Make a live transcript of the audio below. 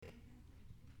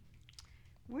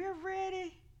We're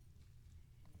ready.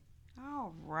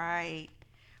 All right.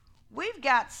 We've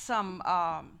got some,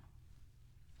 I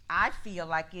feel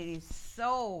like it is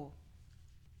so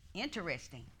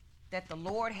interesting that the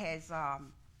Lord has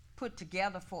put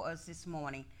together for us this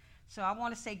morning. So I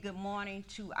want to say good morning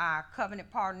to our covenant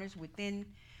partners within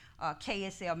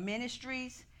KSL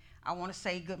Ministries. I want to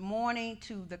say good morning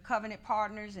to the covenant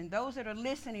partners and those that are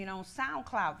listening on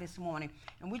SoundCloud this morning.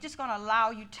 And we're just going to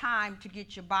allow you time to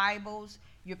get your Bibles,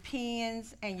 your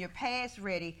pens, and your pads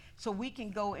ready so we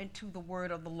can go into the word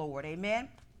of the Lord. Amen?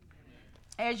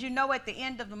 As you know, at the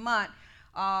end of the month,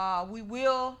 we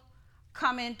will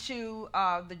come into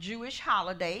the Jewish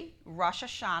holiday, Rosh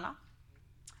Hashanah.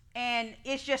 And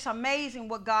it's just amazing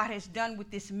what God has done with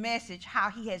this message, how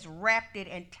he has wrapped it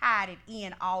and tied it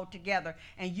in all together.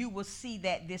 And you will see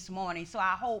that this morning. So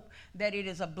I hope that it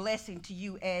is a blessing to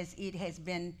you as it has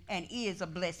been and is a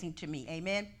blessing to me.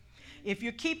 Amen. If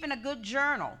you're keeping a good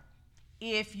journal,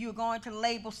 if you're going to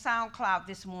label SoundCloud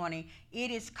this morning,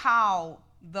 it is called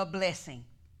The Blessing.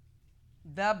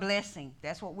 The Blessing.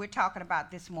 That's what we're talking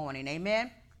about this morning.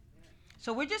 Amen.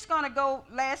 So we're just going to go,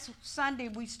 last Sunday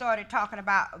we started talking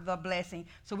about the blessing.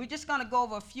 So we're just going to go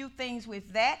over a few things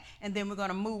with that, and then we're going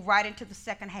to move right into the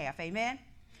second half. Amen?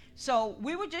 So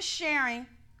we were just sharing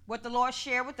what the Lord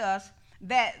shared with us,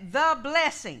 that the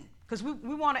blessing, because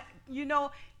we want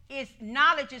to, it's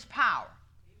knowledge is power.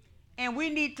 And we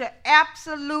need to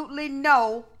absolutely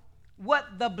know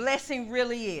what the blessing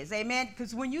really is. Amen?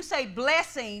 Because when you say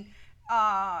blessing,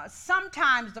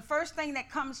 sometimes the first thing that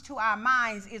comes to our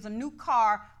minds is a new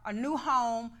car, a new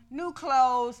home, new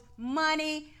clothes,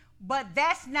 money, but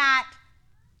that's not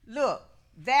the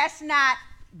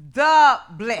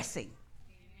blessing.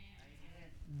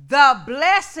 The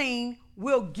blessing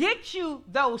will get you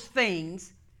those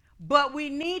things, but we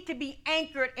need to be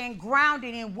anchored and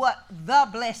grounded in what the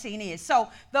blessing is. So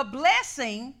the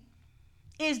blessing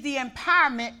is the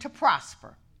empowerment to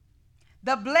prosper.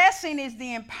 The blessing is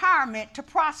the empowerment to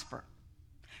prosper.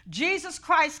 Jesus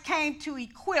Christ came to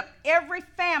equip every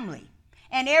family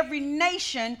and every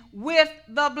nation with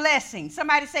the blessing.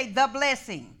 Somebody say the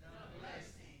blessing. The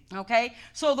blessing. Okay?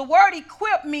 So the word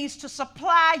equip means to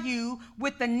supply you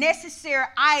with the necessary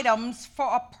items for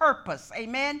a purpose.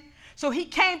 Amen? So he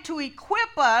came to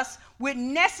equip us with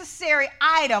necessary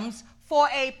items for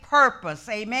a purpose.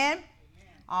 Amen? Amen.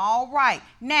 All right.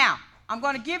 Now, I'm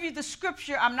going to give you the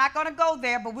scripture. I'm not going to go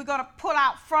there, but we're going to pull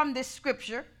out from this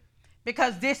scripture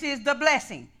because this is the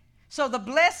blessing. So the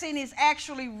blessing is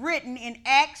actually written in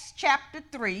Acts chapter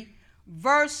 3,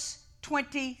 verse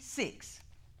 26.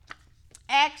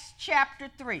 Acts chapter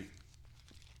 3.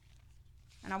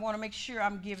 And I want to make sure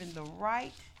I'm giving the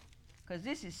right, because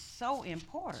this is so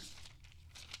important.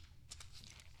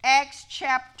 Acts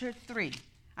chapter 3.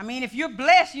 I mean, if you're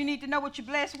blessed, you need to know what you're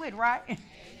blessed with, right?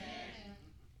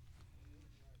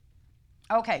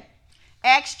 Okay,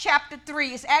 Acts chapter 3.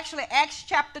 It's actually Acts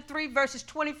chapter 3, verses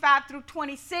 25 through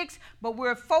 26, but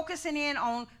we're focusing in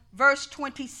on verse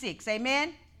 26.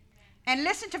 Amen? And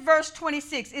listen to verse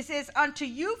 26. It says, unto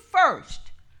you first,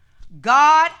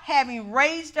 God, having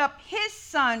raised up his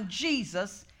son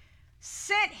Jesus,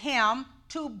 sent him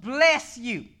to bless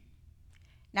you.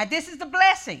 Now, this is the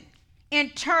blessing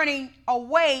in turning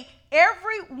away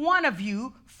every one of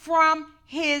you from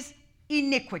his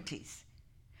iniquities.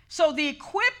 So the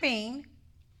equipping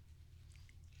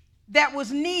that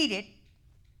was needed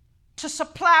to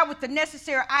supply with the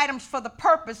necessary items for the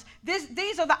purpose,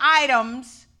 these are the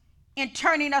items in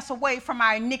turning us away from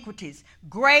our iniquities.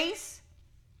 Grace,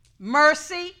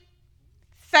 mercy,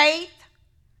 faith,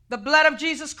 the blood of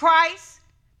Jesus Christ,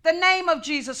 the name of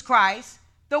Jesus Christ,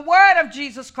 the word of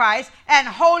Jesus Christ, and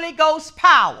Holy Ghost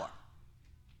power.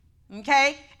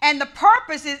 Okay? And the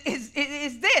purpose is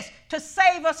this, to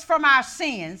save us from our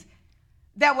sins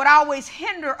that would always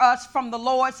hinder us from the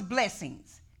Lord's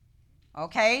blessings.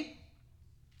 Okay?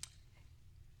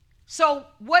 So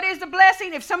what is the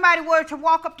blessing? If somebody were to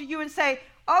walk up to you and say,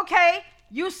 okay,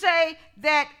 you say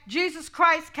that Jesus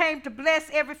Christ came to bless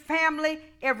every family,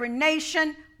 every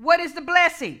nation. What is the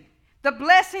blessing? The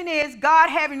blessing is God,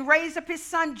 having raised up his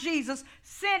son Jesus,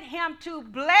 sent him to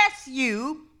bless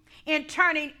you in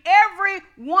turning every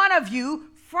one of you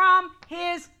from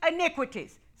his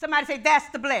iniquities. Somebody say, that's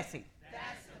the blessing.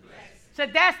 That's the blessing. So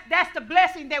that's the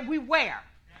blessing that we wear.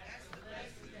 That's the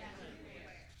blessing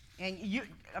that we wear. And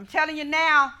I'm telling you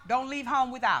now, don't leave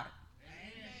home without it.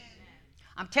 Amen.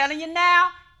 I'm telling you now,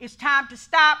 it's time to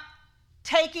stop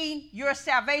taking your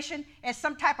salvation as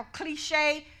some type of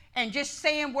cliche and just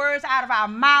saying words out of our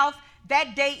mouth.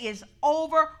 That day is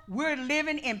over. We're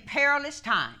living in perilous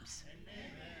times.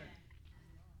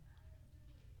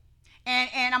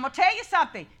 And And I'm going to tell you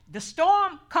something. The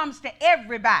storm comes to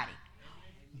everybody.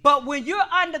 But when you're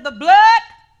under the blood,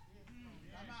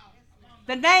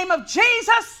 the name of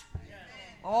Jesus,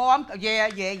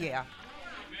 yeah.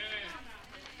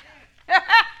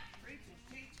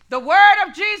 The word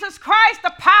of Jesus Christ,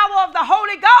 the power of the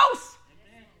Holy Ghost,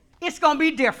 it's going to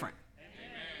be different.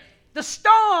 The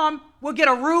storm will get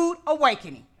a rude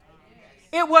awakening.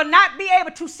 It will not be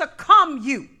able to succumb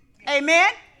you.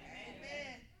 Amen?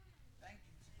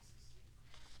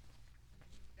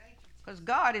 Because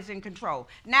God is in control.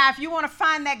 Now, if you want to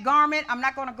find that garment, I'm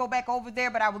not going to go back over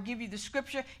there, but I will give you the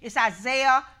scripture. It's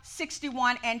Isaiah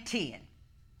 61:10.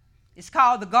 It's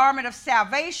called the garment of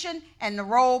salvation and the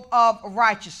robe of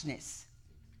righteousness.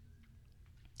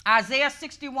 Isaiah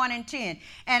 61:10.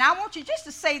 And I want you just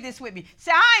to say this with me.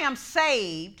 Say, I am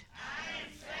saved,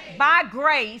 by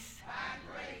grace,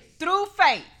 through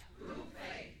faith.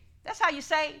 That's how you're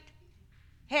saved.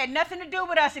 Had nothing to do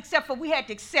with us except for we had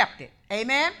to accept it.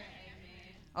 Amen?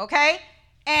 Okay?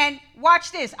 And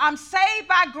watch this. I'm saved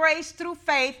by grace through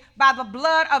faith by the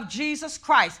blood of Jesus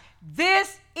Christ.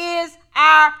 This is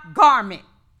our garment.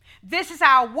 This is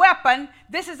our weapon.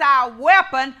 This is our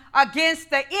weapon against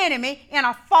the enemy in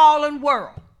a fallen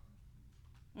world.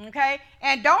 Okay?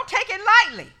 And don't take it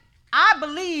lightly. I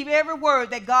believe every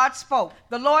word that God spoke.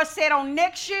 The Lord said on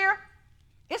next year,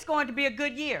 it's going to be a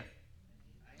good year.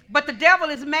 But the devil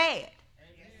is mad.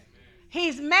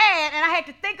 He's mad, and I had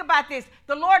to think about this.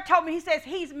 The Lord told me, he says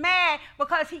he's mad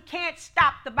because he can't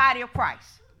stop the body of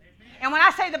Christ. And when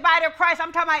I say the body of Christ,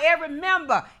 I'm talking about every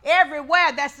member,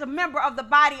 everywhere that's a member of the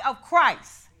body of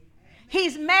Christ.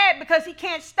 He's mad because he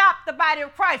can't stop the body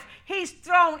of Christ. He's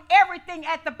thrown everything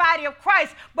at the body of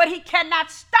Christ, but he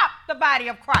cannot stop the body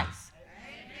of Christ.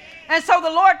 And so the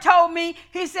Lord told me,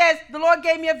 he says, the Lord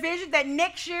gave me a vision that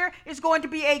next year is going to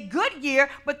be a good year,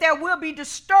 but there will be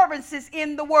disturbances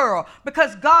in the world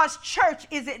because God's church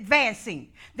is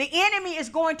advancing. The enemy is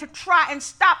going to try and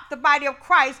stop the body of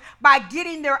Christ by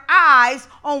getting their eyes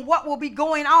on what will be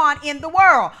going on in the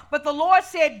world. But the Lord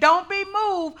said, don't be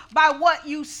moved by what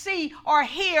you see or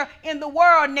hear in the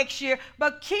world next year,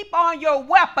 but keep on your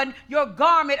weapon, your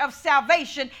garment of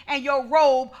salvation, and your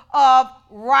robe of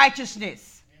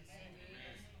righteousness.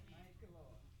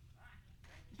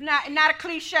 Not a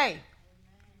cliche.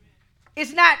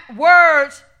 It's not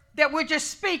words that we're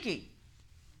just speaking.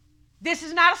 This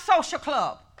is not a social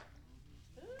club.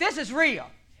 This is real.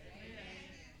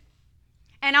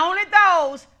 And only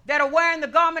those that are wearing the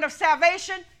garment of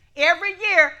salvation, every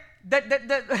year,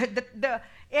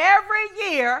 every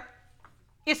year,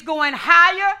 it's going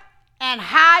higher and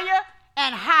higher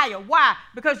and higher. Why?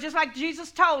 Because just like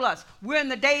Jesus told us, we're in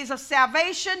the days of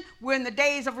salvation, we're in the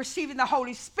days of receiving the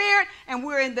Holy Spirit, and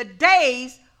we're in the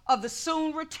days of the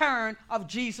soon return of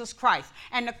Jesus Christ.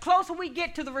 And the closer we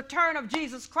get to the return of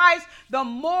Jesus Christ, the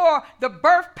more the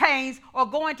birth pains are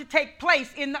going to take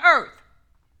place in the earth.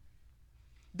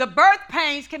 The birth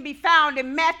pains can be found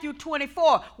in Matthew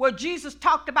 24, where Jesus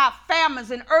talked about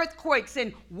famines and earthquakes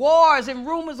and wars and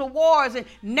rumors of wars and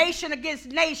nation against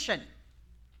nation.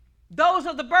 Those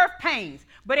are the birth pains.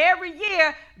 But every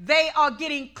year, they are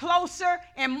getting closer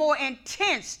and more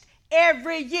intense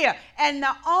every year. And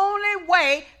the only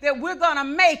way that we're going to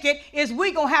make it is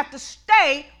we're going to have to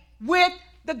stay with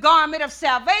the garment of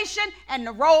salvation and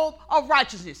the robe of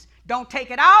righteousness. Don't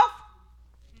take it off.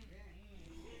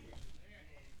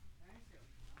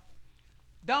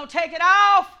 Don't take it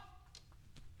off.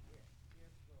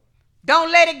 Don't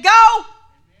let it go.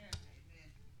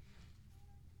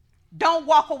 Don't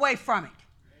walk away from it.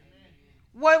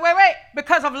 Wait.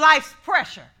 Because of life's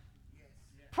pressure.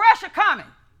 Pressure coming.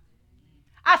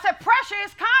 I said pressure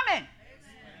is coming.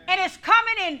 And it's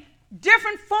coming in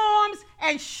different forms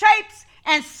and shapes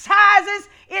and sizes.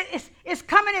 It's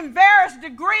coming in various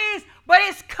degrees, but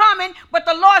it's coming. But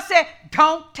the Lord said,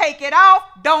 don't take it off.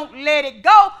 Don't let it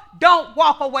go. Don't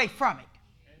walk away from it.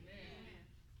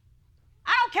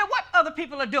 I don't care what other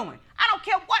people are doing. I don't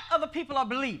care what other people are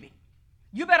believing.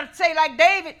 You better say like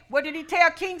David. What did he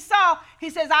tell King Saul? He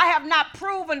says, I have not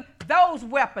proven those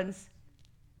weapons.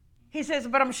 He says,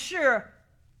 but I'm sure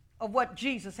of what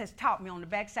Jesus has taught me on the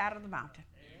backside of the mountain.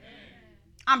 Amen.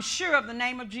 I'm sure of the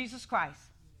name of Jesus Christ.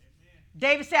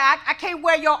 Amen. David said, I can't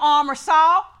wear your armor,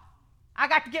 Saul. I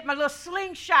got to get my little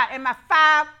slingshot and my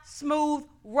 5 smooth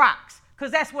rocks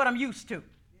because that's what I'm used to.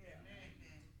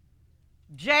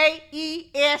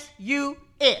 Jesus.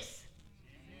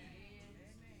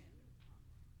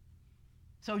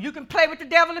 So you can play with the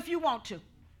devil if you want to,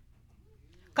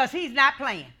 because he's not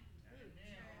playing.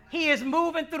 He is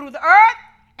moving through the earth,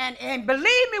 and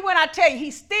believe me when I tell you,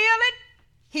 he's stealing,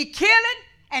 he's killing,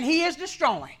 and he is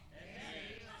destroying.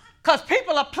 Because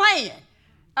people are playing.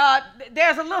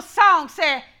 There's a little song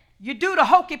said, you do the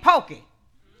hokey pokey.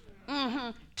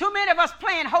 Too many of us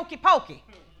playing hokey pokey.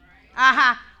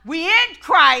 We in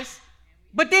Christ,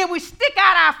 but then we stick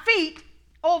out our feet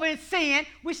over in sin.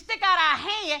 We stick out our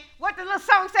hand. What the little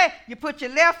song say? You put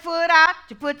your left foot out,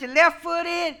 you put your left foot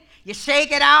in, you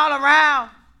shake it all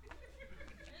around.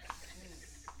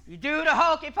 You do the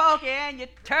hokey pokey and you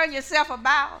turn yourself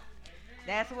about.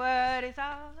 That's what it's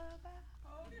all about.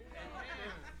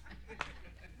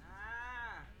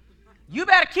 You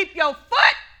better keep your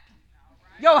foot,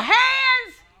 your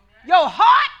hands, your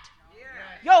heart,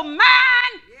 your mind,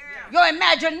 your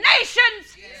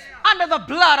imaginations under the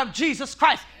blood of Jesus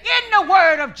Christ, in the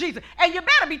word of Jesus. And you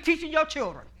better be teaching your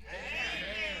children.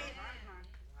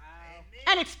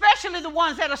 And especially the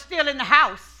ones that are still in the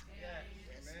house.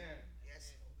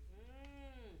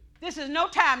 This is no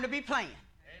time to be playing.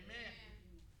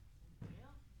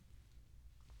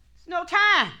 It's no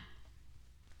time.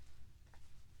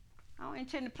 I don't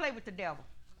intend to play with the devil.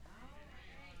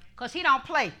 Because he don't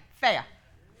play fair.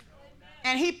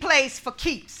 And he plays for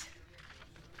keeps.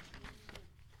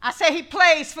 I say he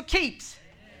plays for keeps.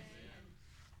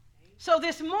 So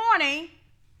this morning,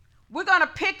 we're going to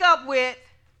pick up with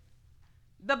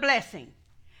the blessing.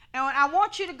 And I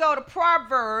want you to go to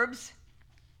Proverbs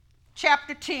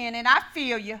chapter 10, and I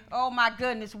feel you. Oh, my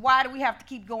goodness, why do we have to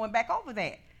keep going back over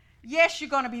that? Yes, you're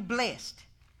going to be blessed.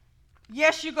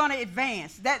 Yes, you're going to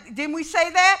advance. Didn't we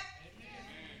say that? Amen.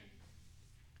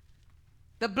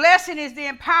 The blessing is the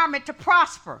empowerment to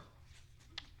prosper.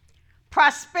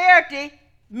 Prosperity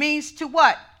means to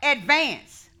what?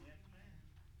 Advance.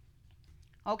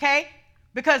 Okay?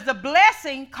 Because the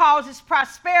blessing causes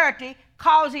prosperity,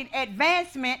 causing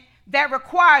advancement that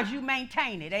requires you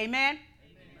maintain it. Amen?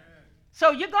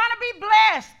 So you're going to be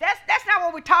blessed. That's not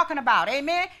what we're talking about.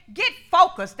 Amen? Get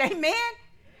focused. Amen?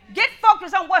 Get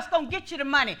focused on what's going to get you the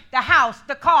money, the house,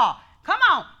 the car. Come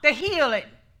on. The healing,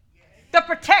 the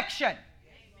protection.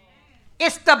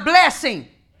 It's the blessing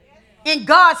in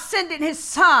God sending his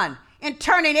son and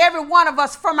turning every one of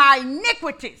us from our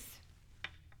iniquities.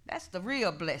 That's the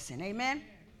real blessing. Amen?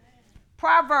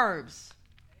 Proverbs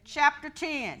chapter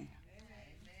 10.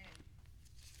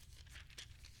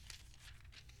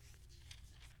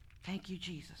 Thank you,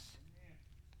 Jesus.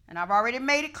 And I've already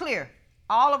made it clear.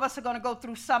 All of us are going to go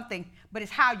through something, but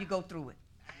it's how you go through it.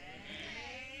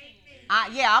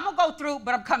 I'm going to go through,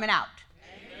 but I'm coming out.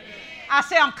 Amen. I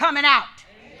say I'm coming out.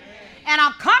 Amen. And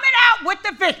I'm coming out with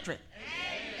the victory.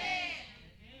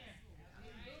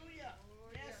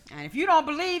 Amen. And if you don't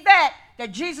believe that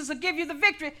Jesus will give you the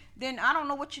victory, then I don't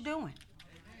know what you're doing.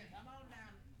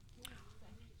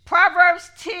 Proverbs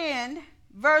 10,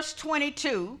 verse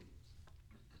 22.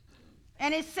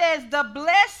 And it says, the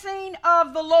blessing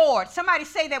of the Lord. Somebody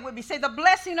say that with me. Say, the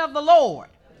blessing of the Lord.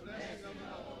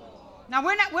 Now,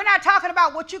 we're not talking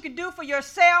about what you can do for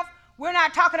yourself. We're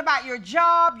not talking about your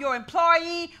job, your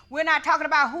employee. We're not talking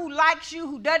about who likes you,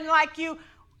 who doesn't like you.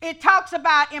 It talks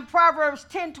about in Proverbs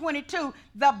 10:22,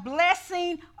 the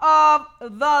blessing of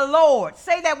the Lord.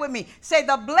 Say that with me. Say,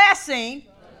 the blessing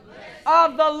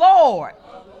of the Lord.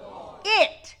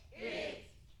 It.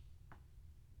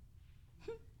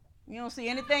 You don't see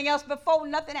anything else before,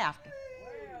 nothing after.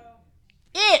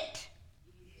 It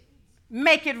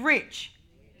make it rich.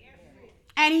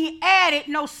 And he added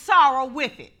no sorrow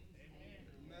with it.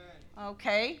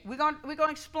 Okay, we're going to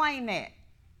explain that.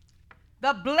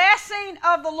 The blessing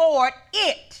of the Lord,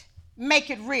 it make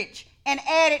it rich and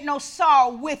added no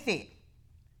sorrow with it.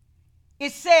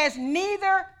 It says,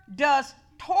 neither does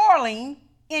toiling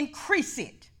increase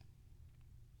it.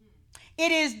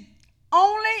 It is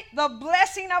only the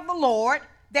blessing of the Lord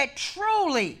that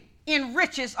truly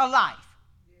enriches a life.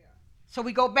 So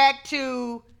we go back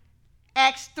to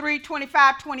Acts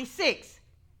 3:25-26.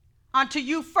 Unto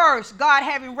you first, God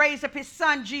having raised up his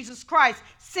son, Jesus Christ,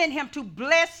 sent him to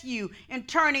bless you in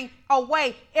turning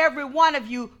away every one of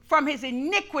you from his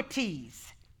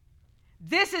iniquities.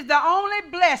 This is the only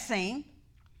blessing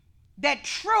that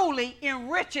truly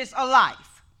enriches a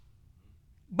life,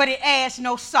 but it adds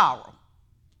no sorrow.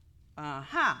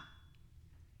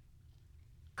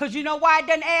 Because you know why it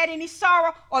doesn't add any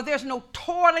sorrow, or there's no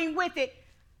toiling with it?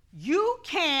 You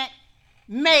can't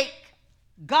make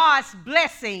God's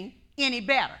blessing any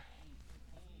better.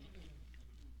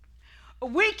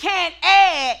 We can't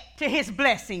add to his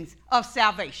blessings of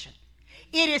salvation.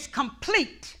 It is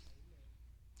complete.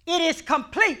 It is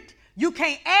complete. You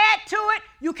can't add to it.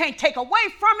 You can't take away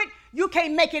from it. You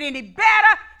can't make it any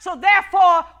better. So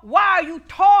therefore, why are you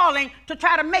toiling to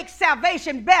try to make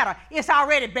salvation better? It's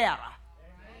already better.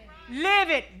 Live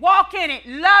it, walk in it,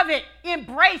 love it,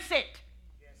 embrace it.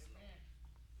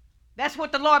 That's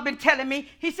what the Lord been telling me.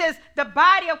 He says the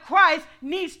body of Christ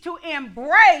needs to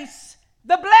embrace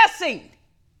the blessing.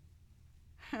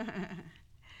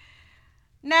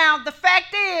 Now, the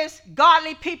fact is,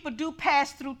 godly people do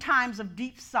pass through times of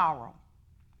deep sorrow,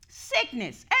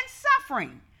 sickness, and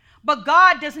suffering. But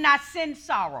God does not send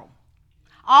sorrow.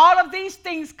 All of these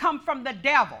things come from the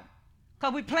devil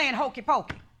because we playing hokey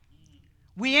pokey.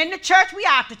 We in the church, we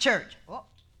out the church. Oh.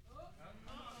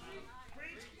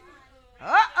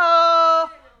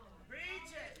 Uh-oh.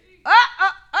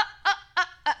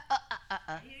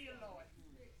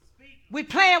 We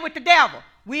playing with the devil.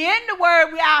 We in the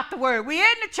word, we out the word. We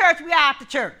in the church, we out the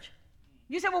church.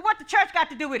 You say, well, what the church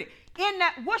got to do with it? In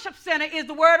that worship center is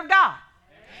the word of God.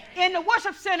 Amen. In the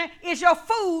worship center is your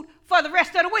food for the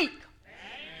rest of the week.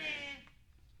 Amen.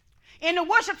 In the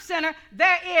worship center,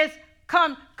 there is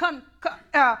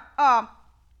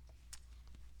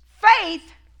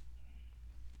faith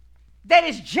that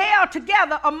is jailed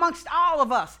together amongst all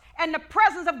of us. And the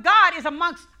presence of God is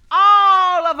amongst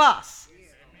all of us.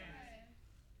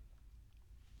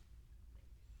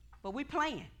 But we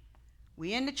playing.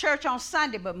 We in the church on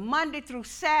Sunday, but Monday through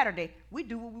Saturday, we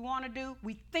do what we want to do.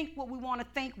 We think what we want to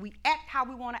think. We act how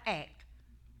we want to act.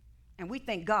 And we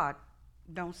think God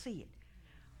don't see it.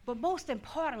 But most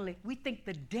importantly, we think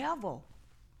the devil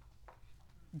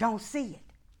don't see it.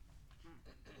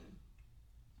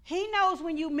 He knows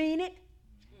when you mean it.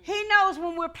 He knows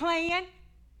when we're playing.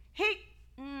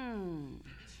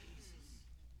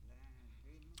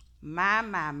 My.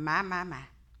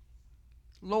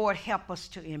 Lord, help us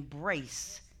to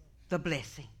embrace the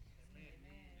blessing.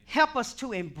 Help us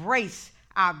to embrace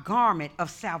our garment of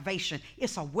salvation.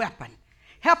 It's a weapon.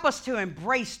 Help us to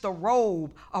embrace the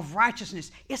robe of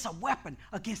righteousness. It's a weapon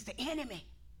against the enemy.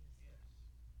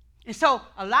 And so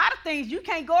a lot of things you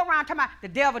can't go around talking about the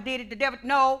devil did it, the devil.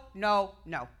 No.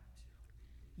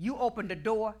 You opened the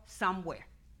door somewhere.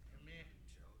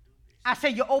 I say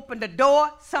you opened the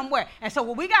door somewhere. And so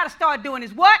what we got to start doing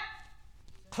is what?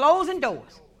 Closing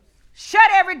doors. Shut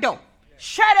every door.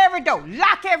 Shut every door.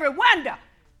 Lock every window.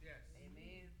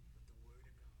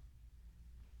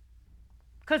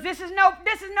 Because this is no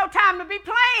time to be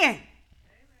playing.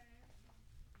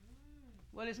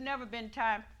 Well, it's never been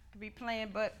time to be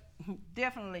playing, but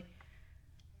definitely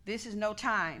this is no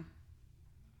time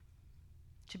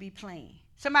to be playing.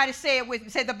 Somebody say it with me.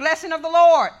 Say the blessing of the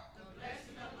Lord. The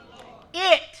blessing of the Lord.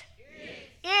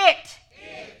 It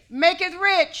maketh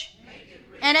rich.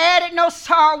 And added no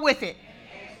sorrow with it.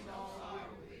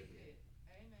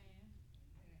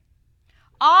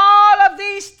 All of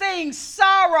these things,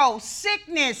 sorrow,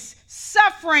 sickness,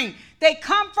 suffering, they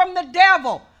come from the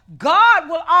devil. God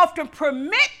will often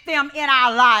permit them in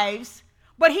our lives,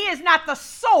 but he is not the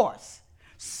source.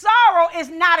 Sorrow is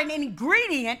not an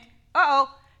ingredient.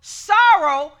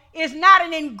 Sorrow is not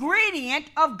an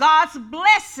ingredient of God's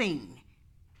blessing,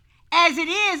 as it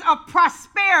is of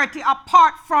prosperity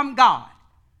apart from God.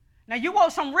 Now, you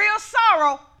want some real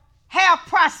sorrow, have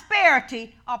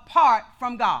prosperity apart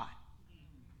from God.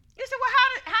 You say, well,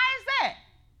 how is that?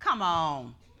 Come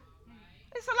on.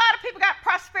 There's a lot of people got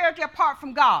prosperity apart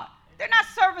from God. They're not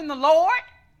serving the Lord.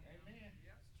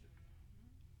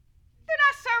 They're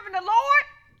not serving the Lord.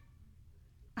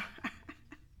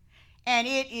 And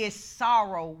it is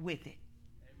sorrow with it.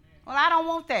 Well, I don't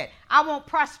want that. I want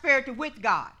prosperity with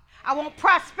God. I want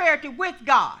prosperity with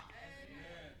God.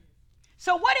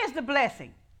 So what is the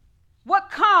blessing? What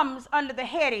comes under the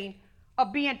heading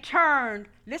of being turned?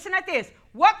 Listen at this.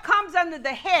 What comes under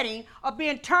the heading of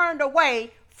being turned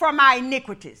away from our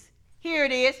iniquities? Here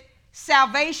it is.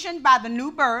 Salvation by the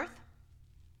new birth,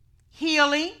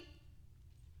 healing,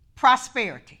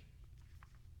 prosperity.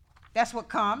 That's what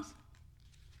comes.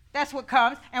 That's what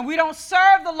comes. And we don't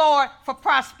serve the Lord for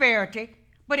prosperity,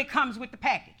 but it comes with the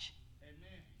package.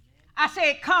 I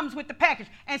say it comes with the package.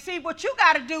 And see, what you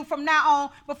got to do from now on,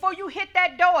 before you hit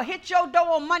that door, hit your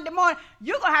door on Monday morning,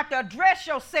 you're going to have to address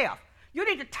yourself. You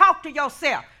need to talk to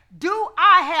yourself. Do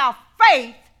I have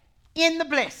faith in the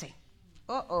blessing?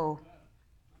 Or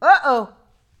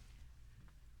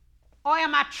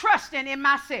am I trusting in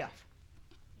myself?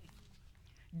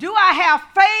 Do I have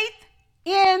faith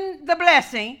in the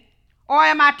blessing, or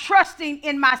am I trusting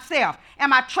in myself?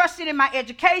 Am I trusting in my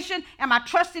education? Am I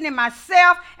trusting in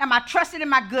myself? Am I trusting in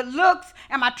my good looks?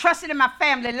 Am I trusting in my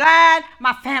family line,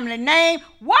 my family name?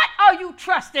 What are you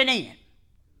trusting in?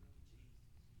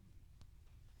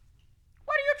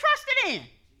 What are you trusting in?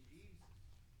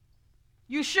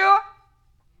 You sure?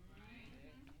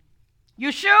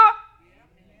 You sure?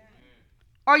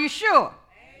 Are you sure?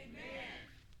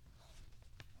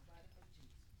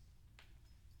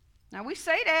 Now, we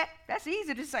say that. That's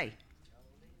easy to say.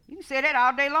 You can say that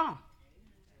all day long.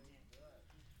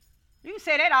 You can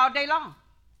say that all day long.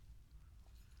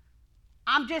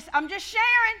 I'm just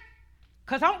sharing.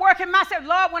 Because I'm working myself.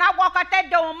 Lord, when I walk out that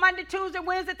door on Monday, Tuesday,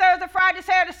 Wednesday, Thursday, Friday,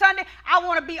 Saturday, Sunday, I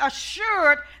want to be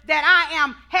assured that I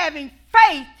am having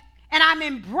faith and I'm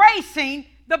embracing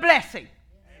the blessing.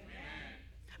 Amen.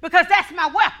 Because that's my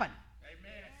weapon.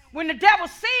 Amen. When the devil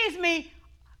sees me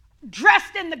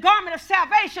dressed in the garment of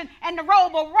salvation and the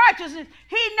robe of righteousness,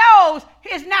 he knows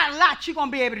there's not a lot you're going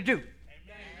to be able to do. Amen.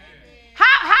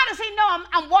 How does he know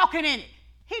I'm walking in it?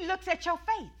 He looks at your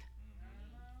faith.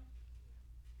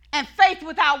 And faith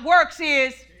without works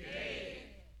is dead.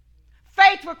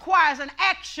 Faith requires an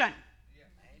action.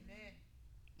 Amen.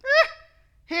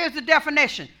 Here's the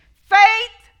definition.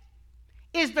 Faith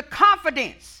is the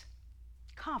confidence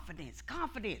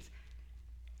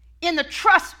in the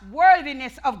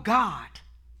trustworthiness of God.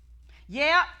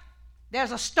 Yeah,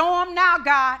 there's a storm now,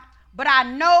 God, but I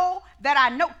know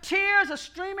tears are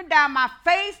streaming down my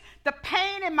face. The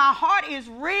pain in my heart is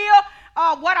real.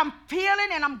 What I'm feeling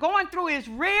and I'm going through is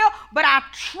real, but I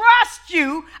trust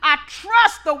you. I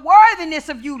trust the worthiness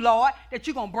of you, Lord, that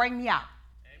you're going to bring me out.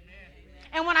 Amen.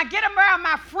 And when I get around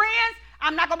my friends,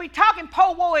 I'm not going to be talking,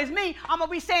 "Po, woe is me." I'm going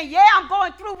to be saying, yeah, I'm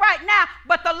going through right now,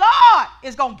 but the Lord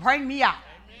is going to bring me out.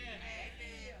 Amen.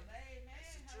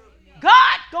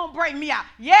 God going to bring me out.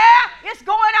 Yeah, it's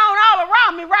going on all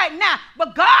around me right now,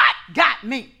 but God got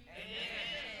me.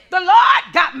 Amen. The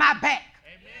Lord got my back.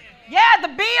 Yeah, the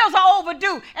bills are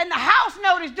overdue, and the house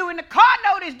note is due, and the car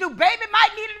note is due. Baby might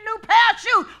need a new pair of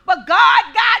shoes, but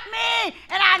God got me,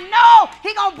 and I know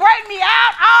He gonna bring me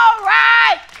out all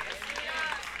right.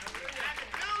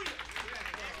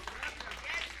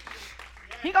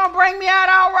 He gonna bring me out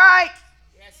all right.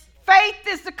 Faith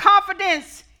is the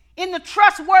confidence in the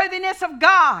trustworthiness of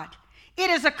God. It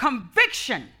is a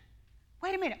conviction.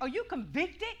 Wait a minute, are you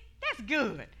convicted? That's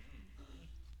good.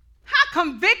 How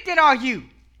convicted are you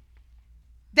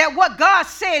that what God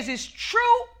says is true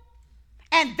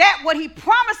and that what He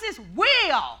promises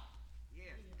will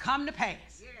come to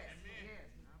pass?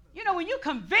 You know, when you're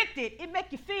convicted, it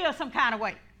makes you feel some kind of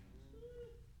way.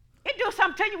 It do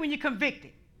something to you when you're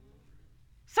convicted.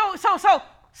 So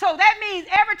that means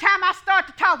every time I start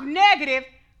to talk negative,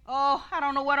 oh, I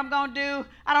don't know what I'm going to do.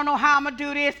 I don't know how I'm going to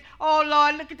do this. Oh,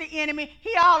 Lord, look at the enemy.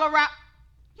 He all around.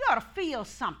 You ought to feel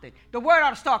something. The word ought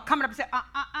to start coming up and say,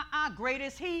 greater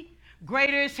is He.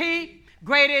 Greater is He,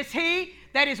 greater is He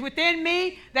that is within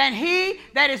me than he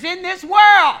that is in this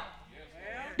world.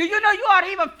 Do you know you ought to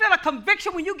even feel a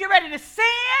conviction when you get ready to sin?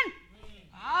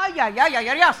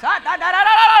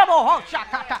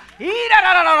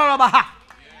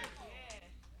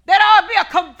 There ought to be a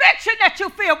conviction that you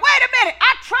feel. Wait a minute,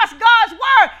 I trust God's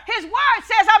word. His word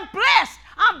says I'm blessed.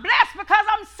 I'm blessed because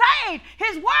I'm saved.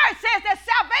 His word says that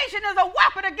salvation is a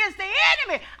weapon against the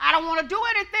enemy. I don't want to do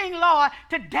anything, Lord,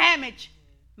 to damage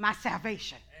my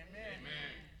salvation. Amen.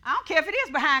 I don't care if it is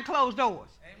behind closed doors.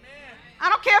 Amen. I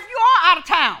don't care if you are out of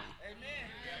town. Amen.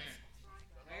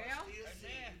 Well,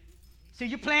 so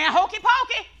you're playing hokey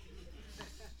pokey?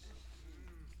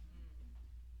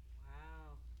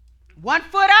 One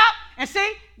foot up, and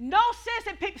see, no sense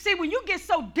in people. See, when you get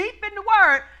so deep in the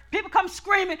word, people come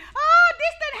screaming, "Oh,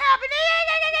 this didn't happen."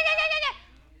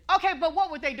 Okay, but what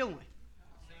were they doing?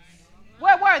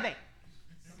 Where were they?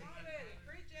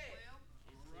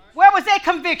 Where was their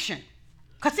conviction?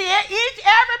 Because see,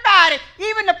 everybody,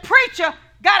 even the preacher,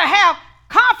 got to have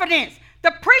confidence.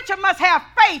 The preacher must have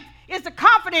faith. It's the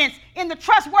confidence in the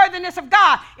trustworthiness of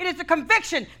God. It is the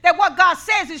conviction that what God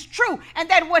says is true and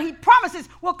that what He promises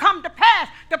will come to pass.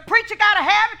 The preacher got to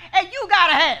have it, and you got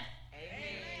to have it.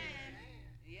 Amen.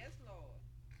 Yes, Lord.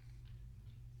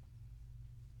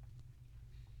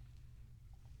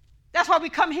 That's why we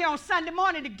come here on Sunday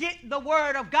morning to get the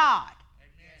word of God.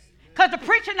 Because the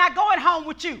preacher not going home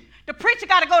with you. The preacher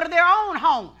got to go to their own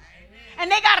home. Amen. And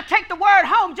they got to take the word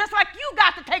home just like you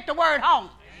got to take the word home.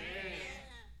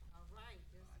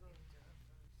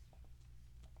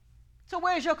 So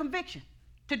where's your conviction?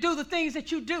 To do the things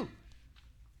that you do.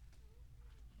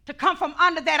 To come from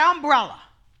under that umbrella.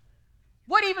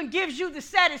 What even gives you the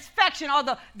satisfaction or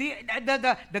the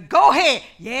go ahead?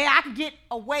 Yeah, I can get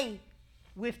away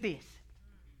with this.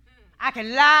 I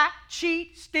can lie,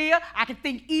 cheat, steal. I can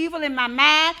think evil in my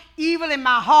mind, evil in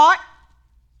my heart.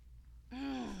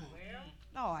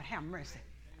 Lord, have mercy.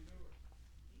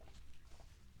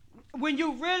 When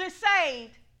you really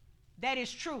saved, that is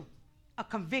true. A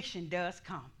conviction does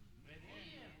come.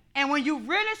 And when you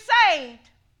really saved,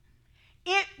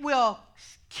 it will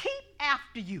keep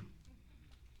after you.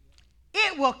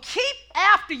 It will keep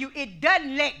after you. It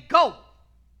doesn't let go.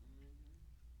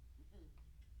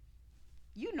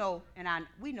 You know, and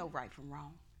we know right from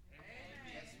wrong.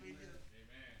 Yes, we do.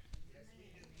 Yes, we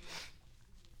do.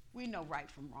 We know right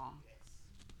from wrong.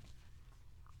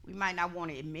 We might not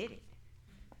want to admit it,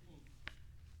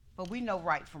 but we know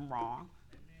right from wrong.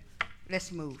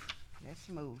 Let's move. Let's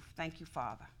move. Thank you,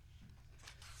 Father.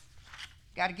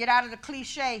 Got to get out of the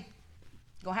cliche.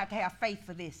 You're going to have faith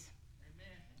for this.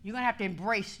 Amen. You're going to have to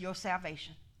embrace your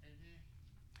salvation. Amen.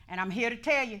 And I'm here to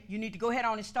tell you, you need to go ahead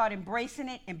on and start embracing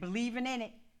it and believing in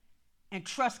it and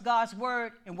trust God's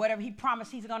word, and whatever he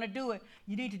promised he's going to do it,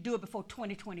 you need to do it before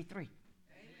 2023. Amen.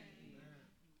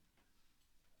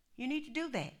 You need to do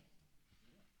that.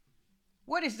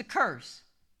 What is the curse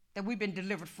that we've been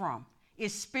delivered from?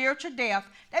 It's spiritual death.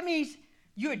 That means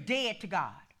you're dead to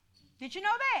God. Did you know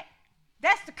that?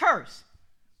 That's the curse.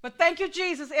 But thank you,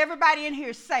 Jesus, everybody in here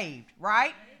is saved,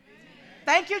 right? Amen.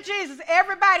 Thank you, Jesus.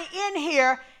 Everybody in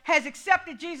here has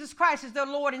accepted Jesus Christ as their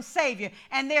Lord and Savior,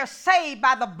 and they're saved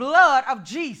by the blood of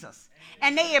Jesus.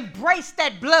 And they embrace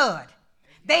that blood.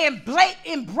 They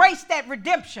embrace that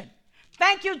redemption.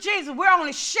 Thank you, Jesus. We're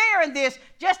only sharing this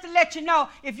just to let you know,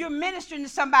 if you're ministering to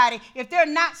somebody, if they're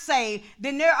not saved,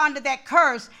 then they're under that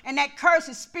curse, and that curse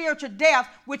is spiritual death,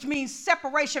 which means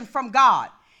separation from God.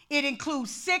 It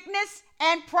includes sickness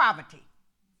and poverty.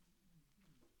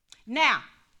 Now,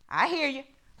 I hear you,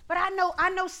 but I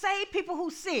know saved people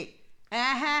who sick.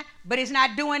 But it's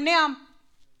not doing them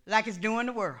like it's doing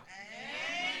the world.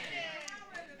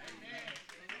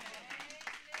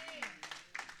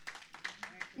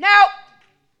 No.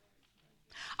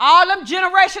 All them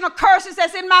generational curses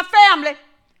that's in my family.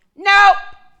 No.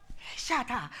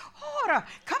 Order.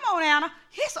 Come on, Anna.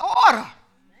 It's order.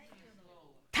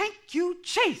 Thank you,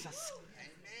 Jesus.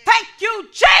 Thank you,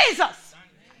 Jesus.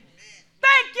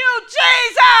 Thank you,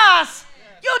 Jesus.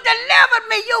 You delivered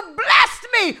me. You blessed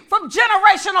me from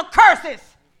generational curses.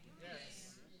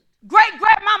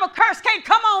 Great-grandmama curse can't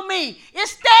come on me.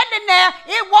 It's standing there.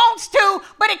 It wants to,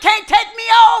 but it can't take me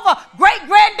over.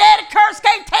 Great-granddaddy curse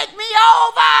can't take me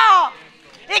over.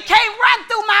 It can't run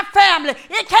through my family.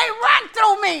 It can't run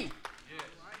through me.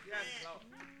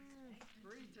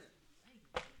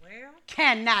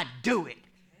 Cannot do it.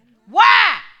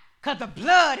 Why? Because the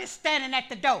blood is standing at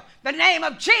the door. The name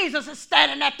of Jesus is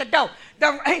standing at the door.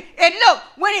 And look,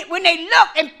 when they look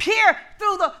and peer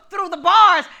through the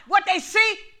bars, what they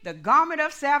see, the garment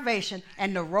of salvation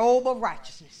and the robe of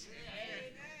righteousness.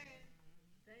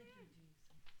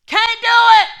 Can't do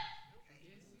it.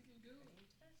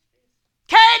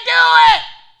 Can't do it.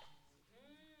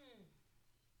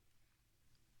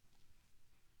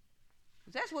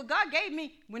 That's what God gave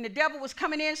me when the devil was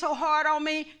coming in so hard on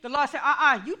me. The Lord said,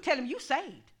 you tell him you saved.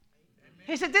 Amen.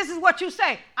 He said, this is what you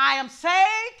say. I am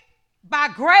saved by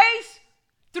grace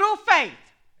through faith.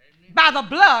 Amen. By the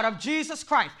blood of Jesus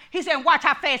Christ. He said, watch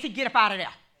how fast he get up out of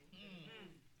there.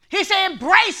 He said,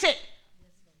 embrace it.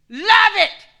 Love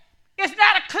it. It's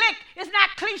not a clique. It's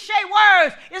not cliche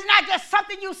words. It's not just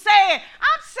something you said.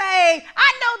 I'm saved.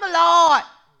 I know the Lord.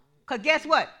 Because guess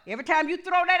what? Every time you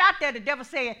throw that out there, the devil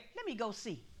said, let me go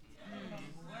see.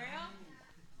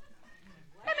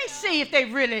 Let me see if they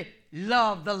really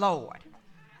love the Lord.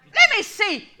 Let me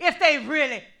see if they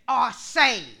really are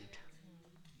saved.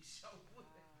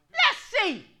 Let's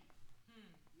see.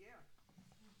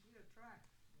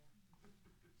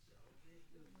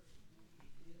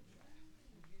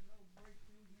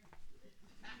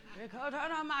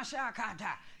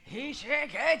 He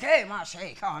shekete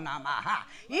mashekona maha.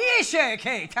 He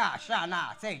sheketa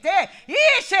shana sekte. He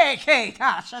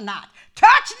sheketa shanat.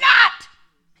 Touch not.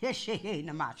 He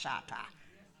shekena mashata.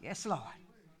 Yes, Lord.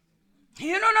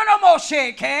 He no more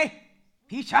sheke.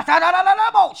 He chata la la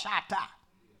la mo shata.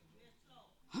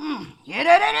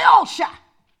 Yedededosha.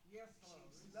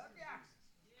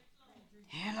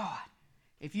 Yeah, Lord.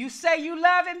 If you say you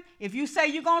love him, if you say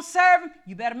you're going to serve him,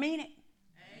 you better mean it.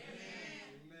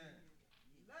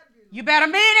 You better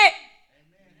mean it.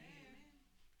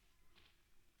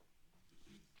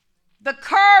 The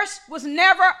curse was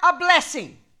never a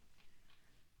blessing.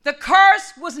 The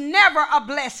curse was never a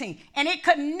blessing, and it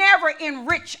could never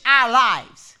enrich our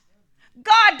lives.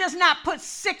 God does not put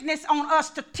sickness on us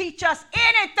to teach us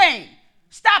anything.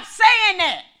 Stop saying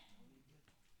that.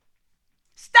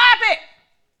 Stop it.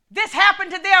 This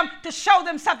happened to them to show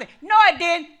them something. No, it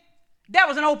didn't. That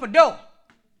was an open door.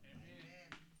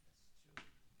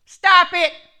 Stop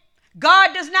it.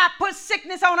 God does not put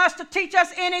sickness on us to teach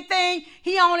us anything.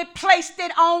 He only placed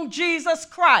it on Jesus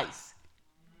Christ.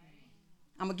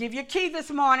 I'm going to give you a key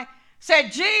this morning. Say,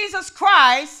 Jesus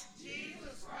Christ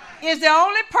is the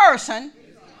only person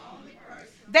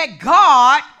that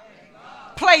God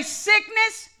placed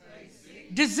sickness,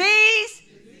 disease,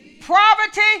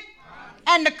 poverty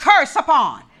and the curse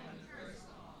upon.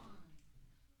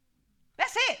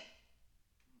 That's it.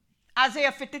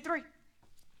 Isaiah 53.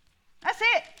 That's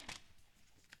it.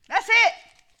 That's it.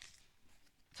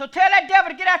 So tell that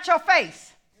devil to get out your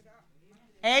face.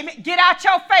 Amen. Get out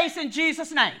your face in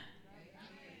Jesus' name.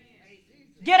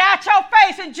 Get out your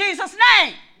face in Jesus'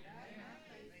 name.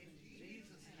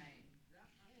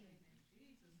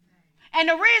 And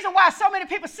the reason why so many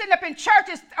people sitting up in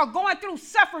churches are going through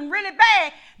suffering really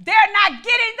bad, they're not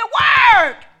getting the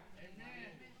word.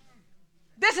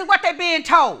 This is what they're being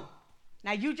told.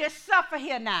 Now you just suffer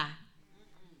here now.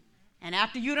 And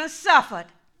after you done suffered,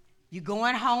 you're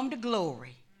going home to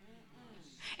glory.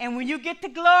 And when you get to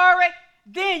glory,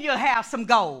 then you'll have some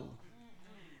gold.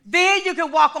 Then you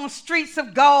can walk on streets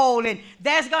of gold and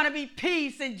there's going to be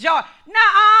peace and joy.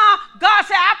 Nuh-uh. God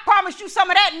said, I promise you some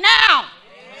of that now.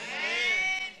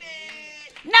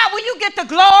 Amen. Now when you get the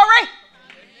glory,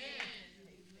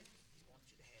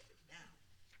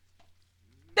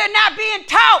 they're not being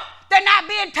taught. They're not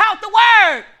being taught the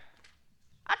word.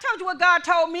 I told you what God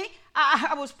told me.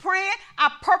 I was praying. I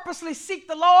purposely seek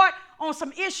the Lord on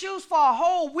some issues for a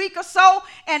whole week or so.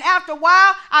 And after a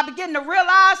while, I began to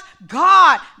realize,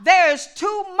 God, there is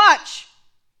too much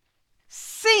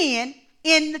sin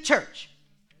in the church.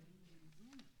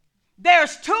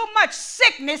 There's too much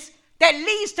sickness that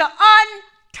leads to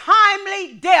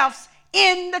untimely deaths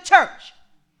in the church.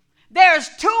 There's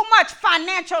too much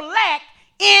financial lack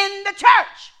in the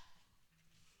church.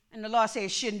 And the Lord said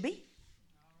it shouldn't be.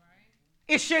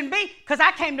 It shouldn't be, because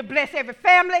I came to bless every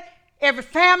family,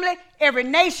 every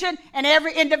nation, and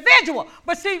every individual.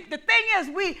 But see, the thing is,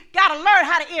 we got to learn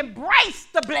how to embrace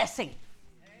the blessing.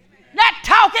 Amen. Not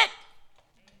talk it.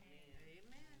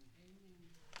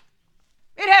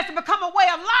 Amen. It has to become a way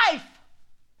of life.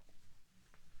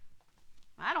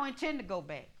 I don't intend to go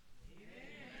back.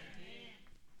 Amen.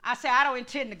 I say I don't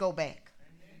intend to go back.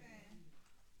 Amen.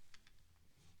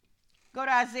 Go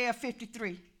to Isaiah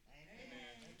 53.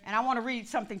 And I want to read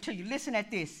something to you. Listen at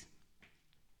this.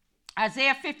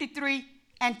 Isaiah 53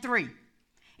 and 3.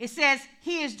 It says,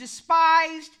 he is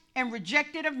despised and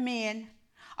rejected of men,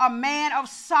 a man of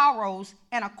sorrows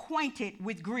and acquainted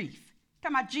with grief.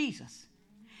 Talking about Jesus.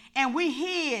 And we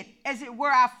hid, as it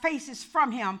were, our faces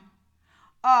from him.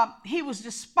 He was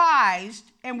despised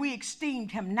and we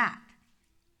esteemed him not.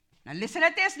 Now listen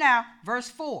at this now.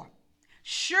 Verse 4.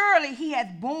 Surely he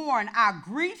hath borne our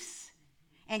griefs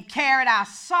and carried our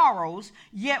sorrows,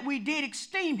 yet we did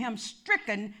esteem him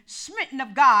stricken, smitten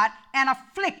of God, and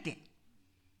afflicted.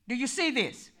 Do you see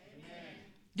this? Amen.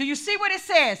 Do you see what it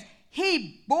says?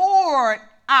 He bore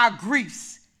our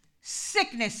griefs,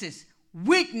 sicknesses,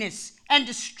 weakness, and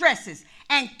distresses,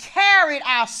 and carried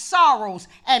our sorrows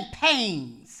and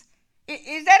pains.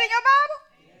 Is that in your Bible?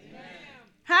 Amen.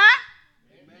 Huh?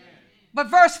 Amen. But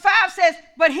verse 5 says,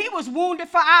 but he was wounded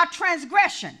for our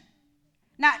transgression.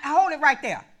 Now, hold it right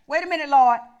there. Wait a minute,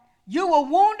 Lord. You were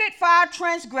wounded for our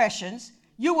transgressions.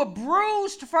 You were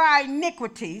bruised for our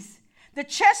iniquities. The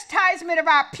chastisement of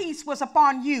our peace was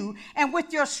upon you, and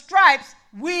with your stripes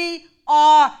we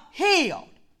are healed.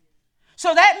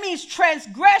 So that means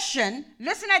transgression,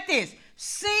 listen at this,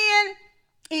 sin,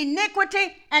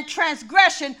 iniquity, and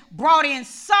transgression brought in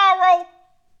sorrow,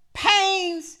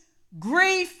 pains,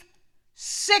 grief,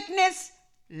 sickness,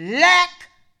 lack.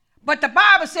 But the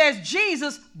Bible says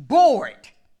Jesus bore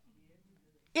it.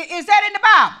 Is that in the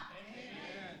Bible?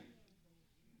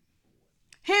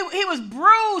 Amen. He was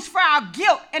bruised for our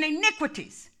guilt and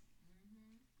iniquities.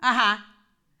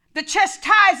 The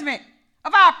chastisement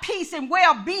of our peace and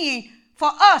well-being for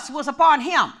us was upon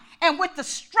him. And with the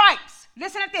stripes,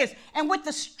 listen at this, and with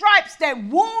the stripes that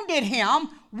wounded him,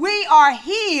 we are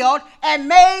healed and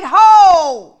made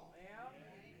whole.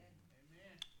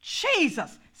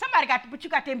 Jesus. Somebody got to, but you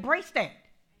got to embrace that.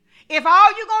 If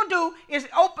all you're going to do is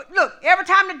open, look, every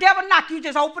time the devil knocks, you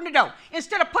just open the door.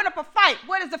 Instead of putting up a fight,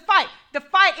 what is the fight? The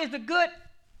fight is the good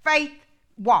faith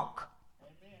walk.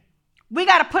 Amen. We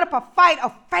got to put up a fight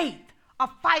of faith, a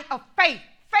fight of faith.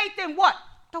 Faith in what?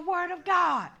 The word of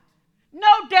God. No,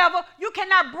 devil, you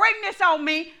cannot bring this on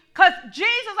me because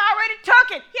Jesus already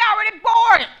took it. He already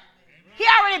bore it. Amen. He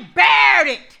already bared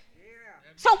it.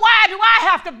 So why do I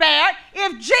have to bear it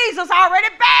if Jesus already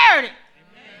bared it? Amen.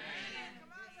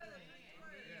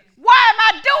 Why am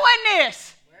I doing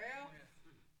this?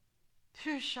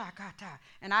 Well,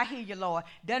 and I hear you, Lord.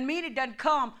 Doesn't mean it doesn't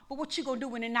come, but what you going to do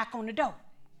when they knock on the door?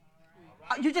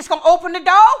 Right. You just going to open the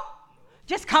door?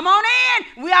 Just come on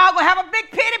in. We all going to have a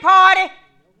big pity party.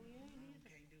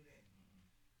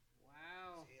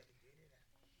 Wow.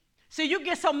 See, you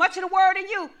get so much of the word in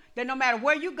you that no matter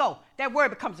where you go, that word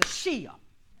becomes a shield.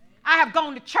 I have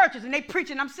gone to churches and they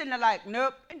preaching. I'm sitting there like,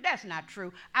 nope, and that's not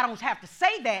true. I don't have to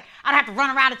say that. I don't have to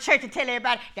run around the church and tell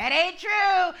everybody that ain't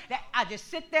true. I just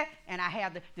sit there and I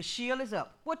have the shield is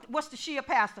up. What's the shield,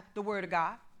 Pastor? The Word of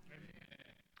God.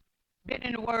 Been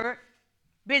in the Word,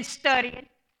 been studying,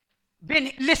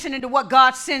 been listening to what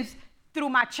God sends through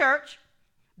my church,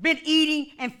 been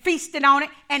eating and feasting on it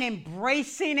and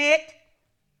embracing it.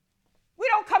 We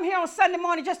don't come here on Sunday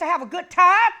morning just to have a good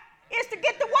time. It's to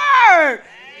get the Word.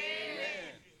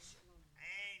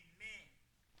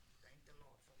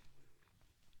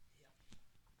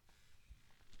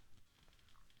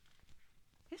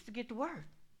 It's to get the Word.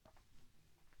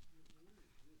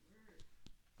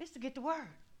 It's to get the Word.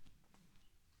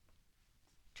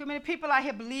 Too many people out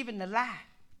here believing the lie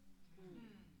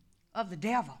of the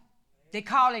devil. They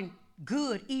calling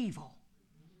good evil.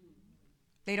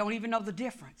 They don't even know the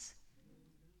difference.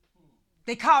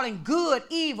 They calling good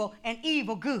evil and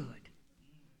evil good.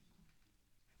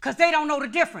 Because they don't know the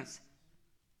difference.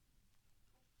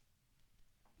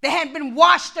 They hadn't been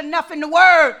washed enough in the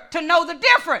Word to know the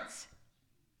difference.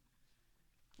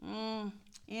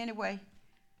 Anyway,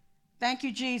 thank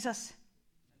you, Jesus.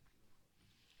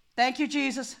 Thank you,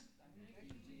 Jesus.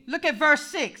 Look at verse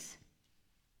 6.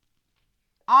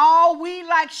 All we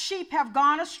like sheep have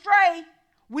gone astray.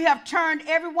 We have turned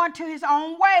everyone to his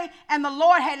own way, and the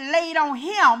Lord had laid on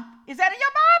him. Is that in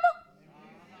your Bible?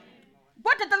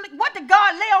 What did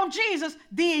God lay on Jesus?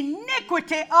 The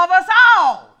iniquity of us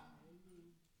all.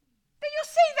 Do you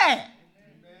see that?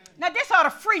 Now, this ought to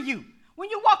free you. When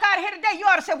you walk out of here today, you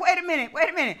ought to say, wait a minute.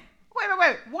 Wait. Why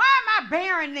am I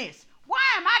bearing this? Why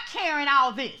am I carrying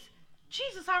all this?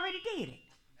 Jesus already did it.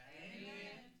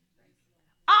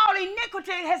 All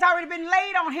iniquity has already been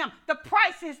laid on him. The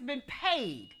price has been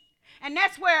paid. And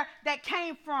that's where that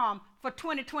came from for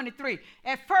 2023.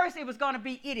 At first, it was going to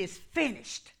be, it is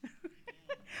finished.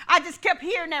 I just kept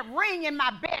hearing that ring in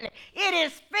my belly. It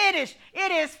is finished.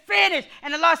 It is finished.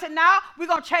 And the Lord said, no, we're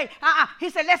going to change. He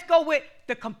said, let's go with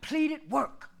the completed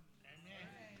work.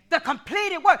 The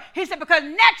completed work. He said, because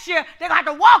next year, they're going to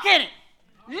have to walk in it,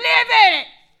 live in it,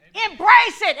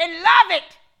 embrace it, and love it.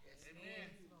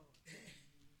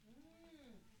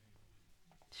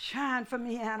 Shine for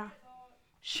me, Anna.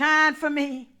 Shine for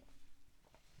me.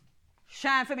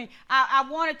 Shine for me. I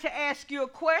wanted to ask you a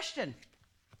question.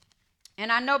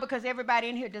 And I know because everybody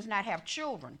in here does not have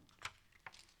children.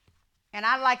 And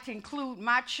I like to include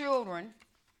my children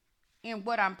in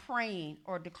what I'm praying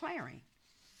or declaring.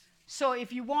 So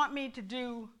if you want me to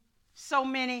do so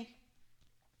many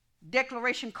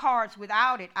declaration cards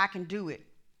without it, I can do it.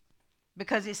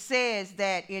 Because it says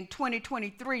that in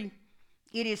 2023,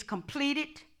 it is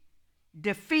completed,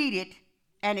 defeated,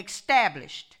 and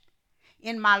established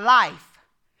in my life,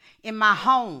 in my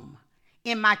home,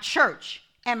 in my church,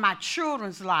 and my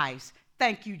children's lives.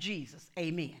 Thank you, Jesus.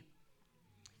 Amen.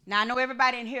 Now, I know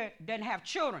everybody in here doesn't have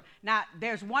children. Now,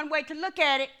 there's one way to look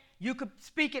at it. You could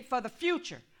speak it for the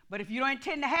future. But if you don't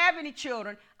intend to have any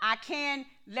children, I can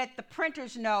let the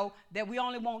printers know that we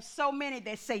only want so many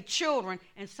that say children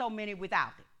and so many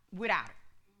without it.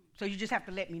 So you just have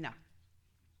to let me know.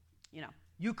 You know,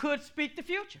 you could speak the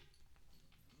future.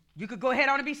 You could go ahead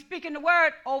on and be speaking the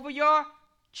word over your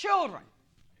children.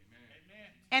 Amen.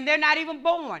 And they're not even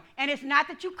born. And it's not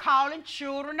that you're calling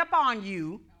children upon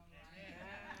you. Amen.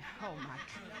 Oh, my God.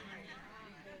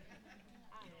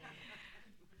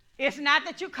 It's not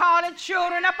that you're calling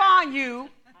children upon you.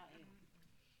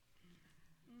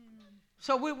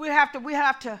 So we have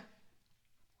to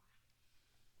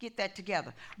get that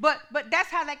together. But that's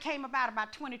how that came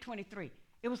about 2023.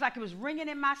 It was like it was ringing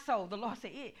in my soul. The Lord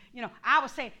said, I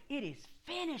was saying, it is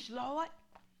finished, Lord.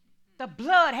 The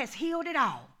blood has healed it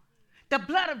all. The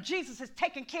blood of Jesus has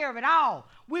taken care of it all.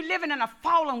 We're living in a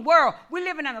fallen world. We're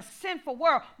living in a sinful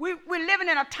world. We're living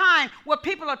in a time where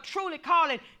people are truly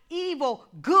calling evil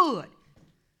good.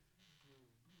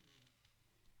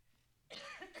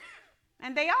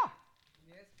 And they are.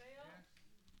 Yes, they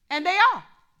are. And they are.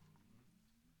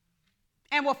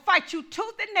 And will fight you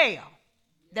tooth and nail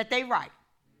that they right.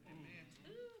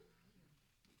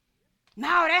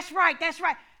 No, that's right.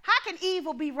 How can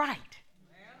evil be right?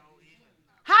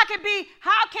 How can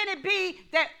it be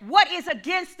that what is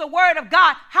against the word of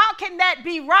God, how can that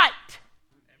be right?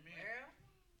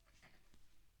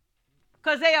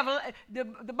 Because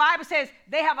the Bible says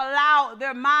they have allowed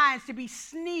their minds to be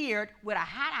sneered with a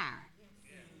hot iron.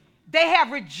 They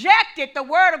have rejected the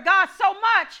word of God so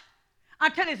much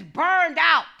until it's burned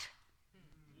out.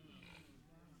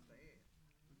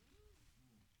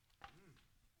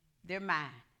 Their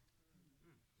mind.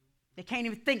 They can't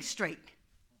even think straight.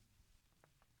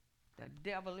 The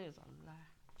devil is a lie.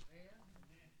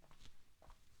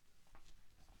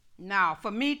 Now, for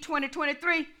me,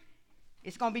 2023,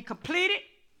 it's going to be completed,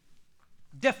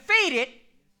 defeated,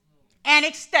 and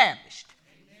established.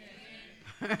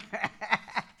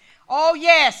 Oh,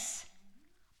 yes.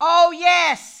 Oh,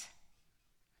 yes.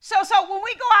 So when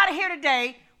we go out of here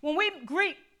today, when we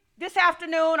greet this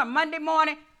afternoon or Monday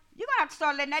morning, you're going to have to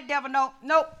start letting that devil know,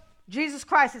 nope, Jesus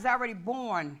Christ has already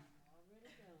borne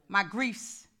my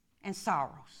griefs and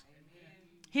sorrows.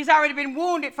 He's already been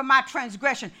wounded for my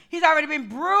transgression. He's already been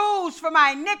bruised for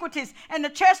my iniquities, and the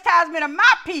chastisement of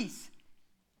my peace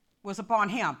was upon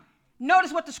him.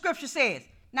 Notice what the scripture says.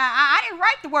 Now, I didn't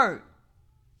write the word.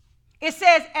 It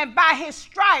says, and by his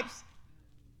stripes,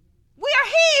 we are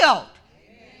healed.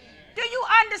 Amen. Do you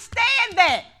understand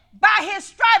that? By his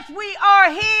stripes, we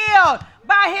are healed.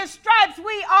 By his stripes,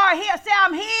 we are healed. Say,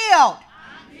 I'm healed.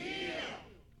 I'm healed.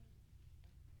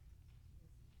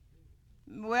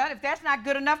 Well, if that's not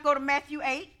good enough, go to Matthew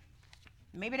 8.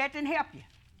 Maybe that didn't help you.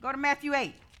 Go to Matthew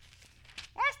 8.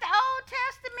 That's the Old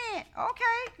Testament.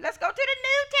 Okay, let's go to the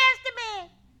New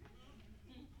Testament.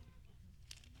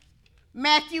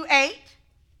 Matthew 8.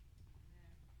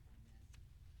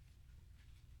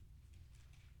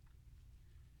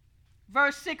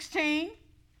 Verse 16.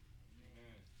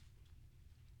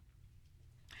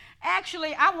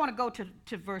 Actually, I want to go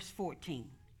to verse 14.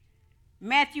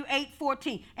 Matthew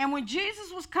 8:14. And when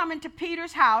Jesus was coming to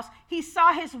Peter's house, he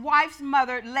saw his wife's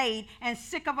mother laid and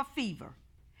sick of a fever.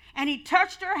 And he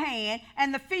touched her hand,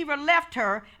 and the fever left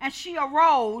her, and she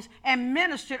arose and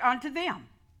ministered unto them.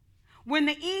 When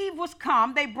the eve was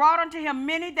come, they brought unto him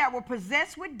many that were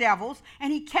possessed with devils,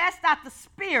 and he cast out the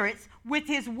spirits with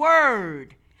his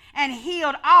word, and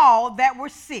healed all that were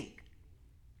sick.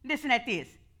 Listen at this.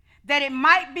 That it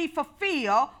might be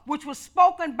fulfilled, which was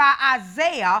spoken by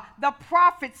Isaiah the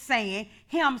prophet, saying,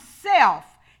 himself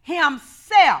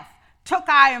took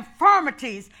our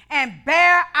infirmities and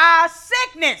bare our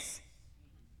sickness.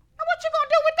 Now what you gonna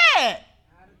do with that?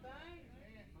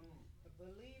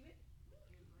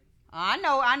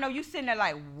 I know you sitting there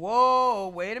like, whoa,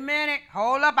 wait a minute,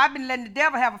 hold up. I've been letting the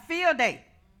devil have a field day.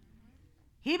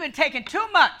 He been taking too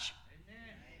much.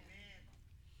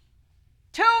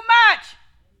 Too much.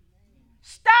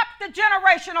 Stop the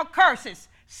generational curses.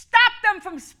 Stop them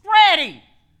from spreading.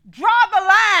 Draw the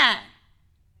line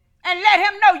and let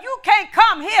him know you can't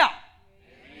come here.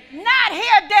 Amen. Not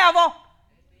here, devil.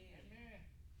 Amen.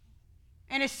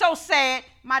 And it's so sad.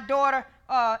 My daughter,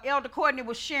 Elder Courtney,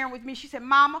 was sharing with me. She said,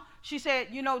 Mama, she said,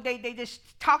 you know, they just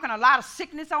talking a lot of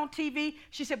sickness on TV.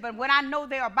 She said, but when I know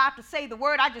they're about to say the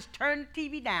word, I just turn the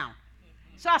TV down.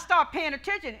 So I started paying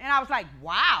attention, and I was like,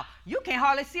 wow, you can't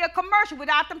hardly see a commercial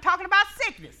without them talking about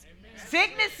sickness. Amen.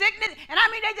 Sickness. And I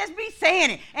mean, they just be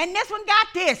saying it. And this one got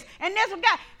this, and this one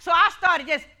got. So I started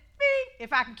just, beep,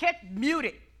 if I can catch, mute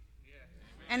it. Yeah.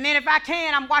 And then if I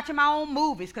can, I'm watching my own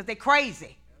movies because they're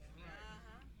crazy.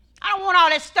 I don't want all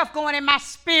that stuff going in my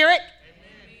spirit.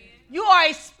 Amen. You are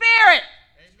a spirit.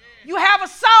 Amen. You have a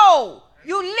soul.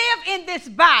 You live in this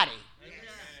body.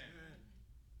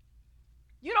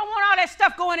 You don't want all that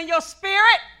stuff going in your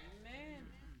spirit. Amen.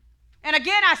 And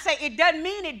again, I say it doesn't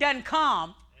mean it doesn't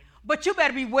come, but you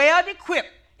better be well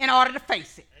equipped in order to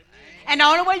face it. Amen. And the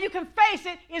only way you can face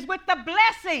it is with the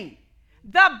blessing.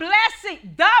 The blessing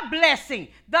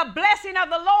of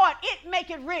the Lord. It make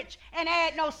it rich and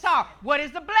add no sorrow. What is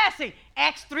the blessing?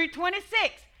 Acts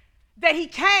 3:26.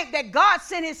 That God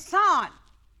sent his son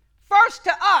first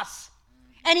to us.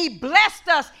 And he blessed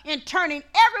us in turning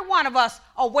every one of us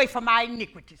away from our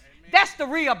iniquities. Amen. That's the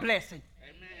real blessing.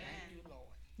 Amen.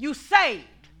 You saved.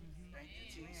 Thank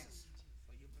you, Jesus.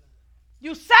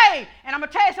 You saved. And I'm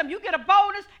going to tell you something. You get a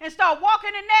boldness and start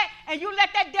walking in that, and you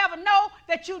let that devil know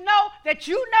that you know, that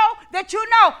you know, that you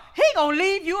know. He going to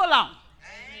leave you alone.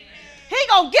 Amen. He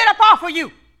going to get up off of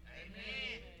you.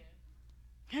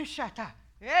 Amen.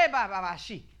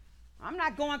 I'm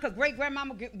not going because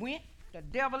great-grandmama went. The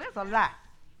devil is a lie.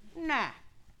 Nah, I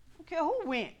don't care who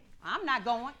went. I'm not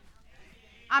going.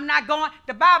 I'm not going.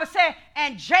 The Bible said,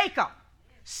 and Jacob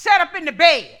sat up in the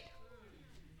bed.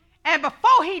 And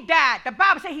before he died, the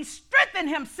Bible said he strengthened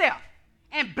himself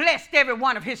and blessed every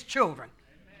one of his children.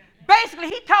 Basically,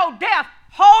 he told death,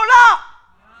 hold up.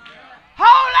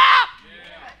 Hold up.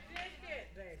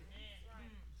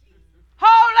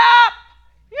 Hold up.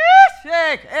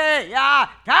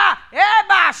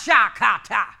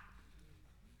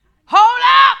 Hold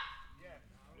up.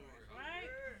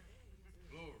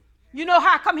 You know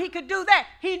how come he could do that?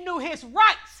 He knew his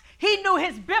rights. He knew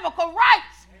his biblical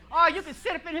rights. Oh, you can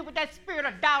sit up in here with that spirit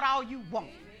of doubt all you want.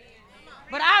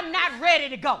 But I'm not ready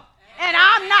to go. And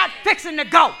I'm not fixing to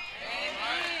go.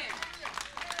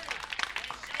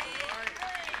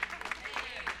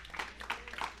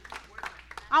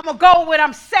 I'm going to go when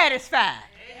I'm satisfied.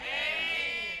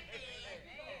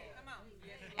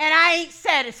 And I ain't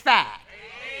satisfied.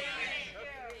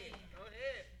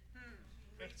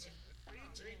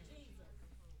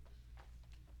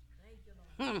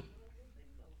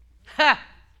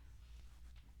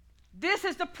 This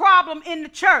is the problem in the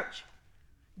church.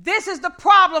 This is the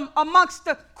problem amongst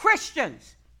the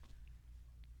Christians.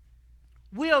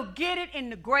 We'll get it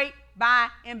in the great by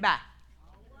and by.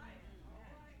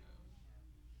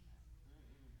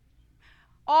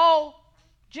 Oh,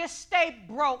 just stay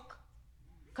broke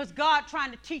because God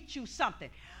trying to teach you something.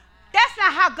 That's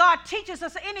not how God teaches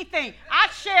us anything. I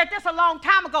shared this a long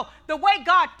time ago. The way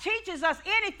God teaches us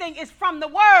anything is from the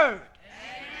Word.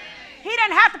 He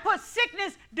doesn't have to put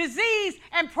sickness, disease,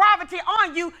 and poverty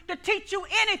on you to teach you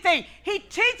anything. He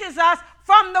teaches us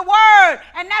from the Word.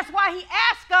 And that's why he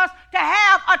asks us to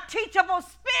have a teachable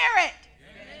spirit.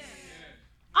 Yes.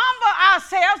 Humble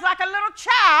ourselves like a little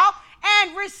child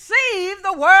and receive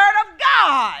the Word of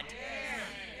God. Yes.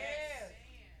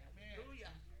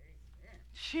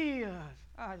 Cheers.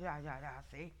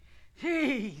 See?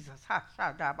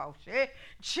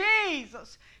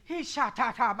 Jesus. Jesus.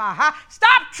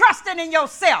 Stop trusting in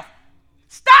yourself.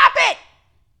 Stop it.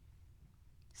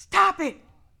 Stop it.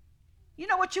 You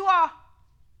know what you are?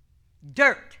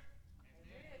 Dirt.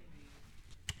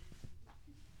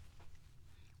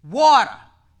 Water.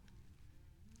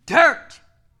 Dirt.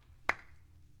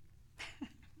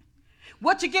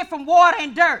 What you get from water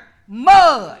and dirt?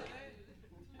 Mud.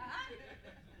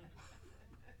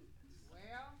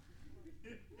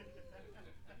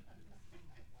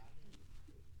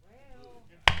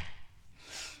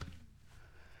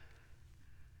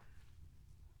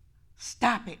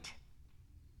 Stop it.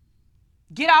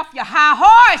 Get off your high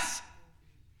horse.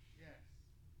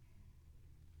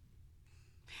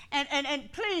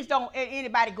 And please don't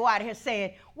anybody go out of here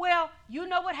saying, well, you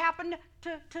know what happened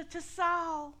to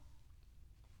Saul.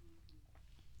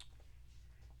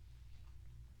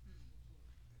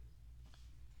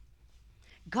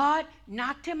 God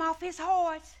knocked him off his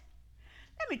horse.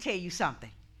 Let me tell you something.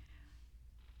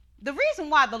 The reason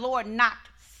why the Lord knocked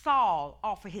Saul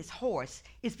off of his horse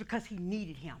is because he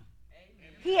needed him.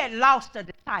 Amen. He had lost a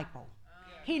disciple.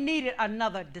 He needed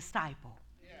another disciple.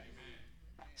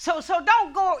 So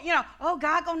don't go, oh,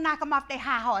 God gonna knock him off their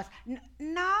high horse. No,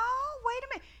 wait a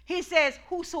minute. He says,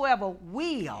 whosoever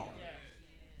will.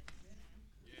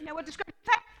 You know what the scripture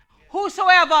says?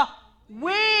 Whosoever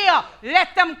will,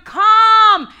 let them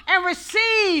come and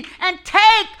receive and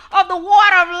take of the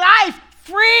water of life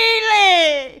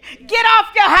freely. Get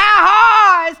off your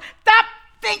high horse. Stop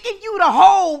thinking you the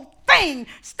whole thing.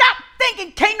 Stop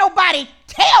thinking can't nobody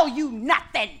tell you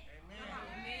nothing.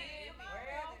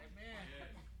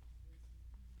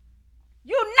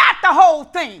 You're not the whole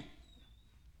thing.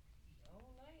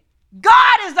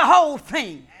 God is the whole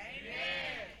thing.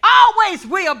 Always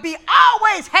will be,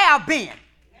 always have been.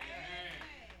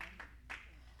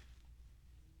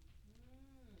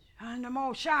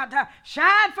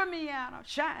 Shine for me, Anna.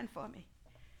 Shine for me.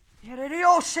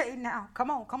 Say now.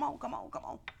 Come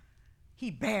on.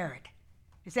 He buried.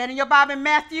 Is that in your Bible,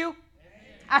 Matthew? Amen.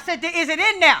 I said, is it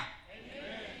in there?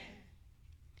 Amen.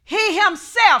 He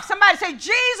himself, somebody say,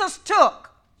 Jesus took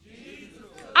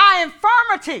our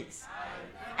infirmities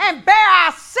and bare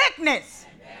our sickness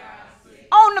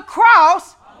on the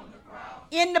cross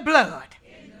in the blood.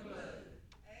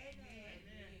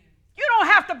 You don't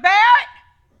have to bear it.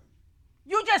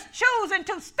 You just choosing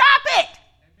to stop it.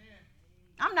 Amen.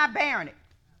 I'm not bearing it.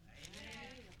 Amen.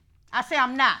 I say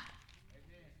I'm not.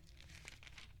 Amen.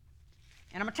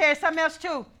 And I'm going to tell you something else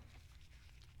too.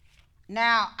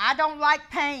 Now, I don't like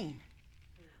pain,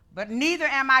 but neither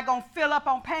am I going to fill up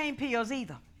on pain pills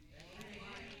either. Amen.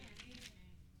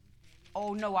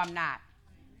 Oh, no, I'm not.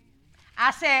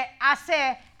 I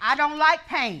said I don't like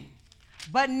pain,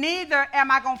 but neither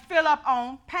am I going to fill up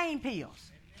on pain pills.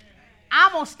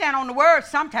 I'm going to stand on the word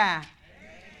sometime.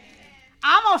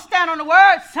 I'm going to stand on the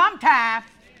word sometime.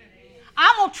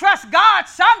 I'm going to trust God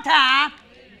sometime.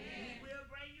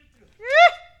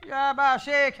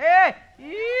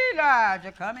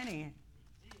 Elijah coming in.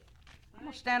 I'm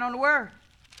going to stand on the word.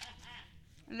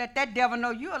 And let that devil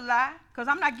know you're a lie, because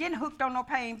I'm not getting hooked on no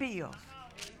pain pills.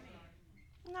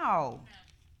 No.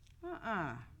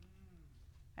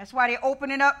 That's why they're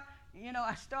opening up.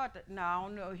 I started. No, I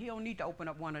don't know. He don't need to open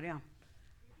up one of them.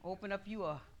 Open up you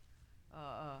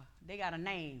they got a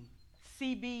name.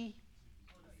 CBD,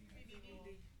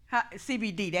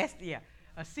 that's,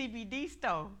 a CBD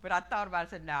store. But I thought about it, I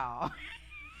said, no.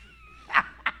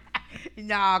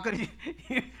 No,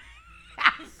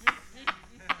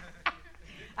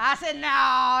 I said,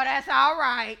 no, that's all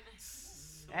right.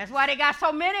 That's why they got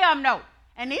so many of them, though.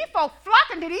 And these folks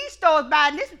flocking to these stores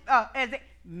buying this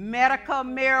medical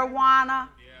marijuana,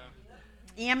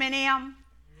 M&M.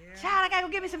 Child, I got to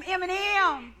go get me some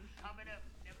M&M.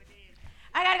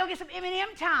 I got to go get some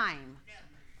M&M time.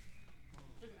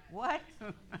 What?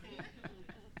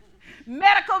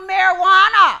 Medical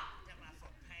marijuana.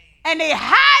 And they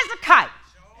high as a kite.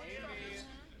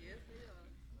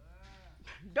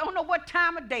 Don't know what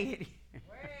time of day it is.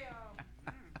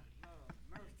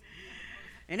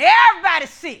 And everybody's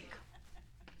sick.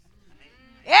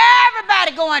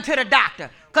 Everybody going to the doctor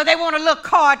because they want a little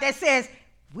card that says,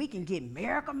 we can get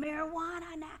medical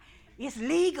marijuana now. It's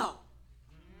legal.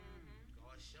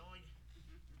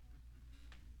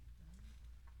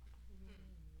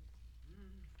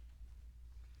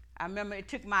 I remember it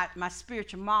took my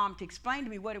spiritual mom to explain to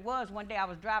me what it was. One day I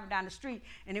was driving down the street,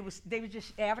 and they was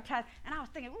just advertising, and I was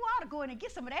thinking, I ought to go in and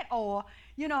get some of that oil,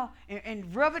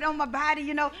 and rub it on my body, I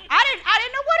didn't know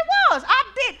what it was.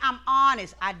 I'm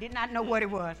honest. I did not know what it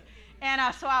was. And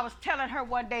so I was telling her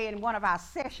one day in one of our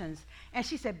sessions, and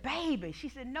she said, baby, she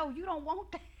said, no, you don't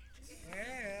want that.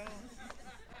 Yeah.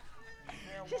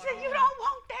 She said, you don't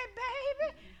want that,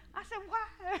 baby. I said,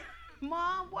 why?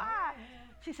 Mom, why?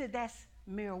 She said, that's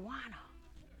marijuana.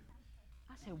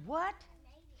 I said, what?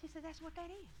 She said, that's what that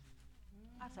is.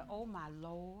 I said, oh, my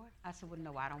Lord. I said, well,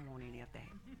 no, I don't want any of that.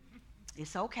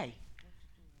 It's okay.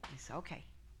 It's okay.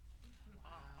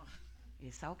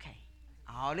 It's okay.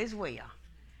 All is well.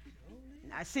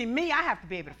 Now, see, me, I have to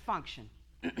be able to function.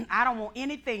 I don't want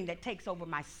anything that takes over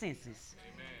my senses.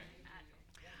 Amen.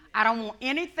 I don't want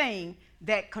anything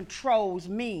that controls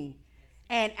me,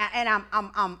 and I'm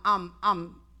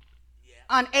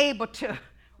unable to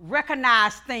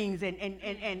recognize things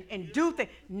and do things.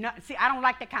 No, see, I don't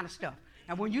like that kind of stuff.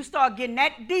 And when you start getting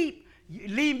that deep, you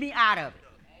leave me out of it.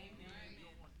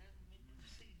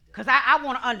 Because I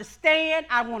want to understand.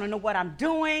 I want to know what I'm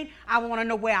doing. I want to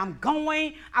know where I'm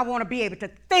going. I want to be able to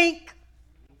think.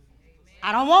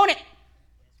 I don't want it.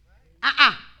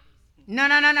 No.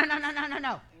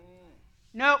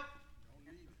 Nope.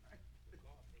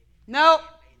 Nope.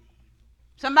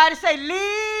 Somebody say,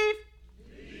 leave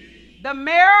the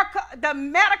medical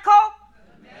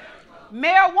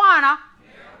marijuana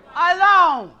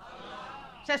alone.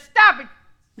 Say, stop it.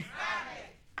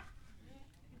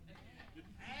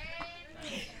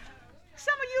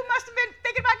 Some of you must have been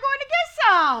thinking about going to get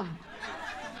some.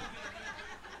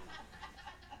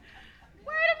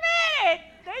 Wait a minute.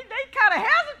 They kind of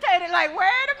hesitated, like,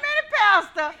 wait a minute,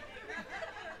 Pastor.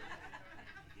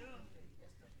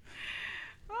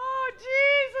 Oh,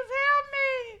 Jesus, help me.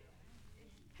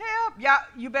 Help. Y'all,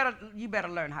 you better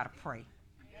learn how to pray.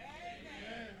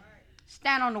 Amen.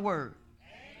 Stand on the word.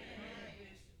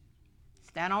 Amen.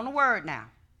 Stand on the word now.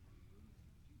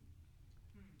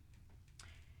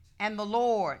 And the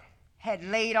Lord had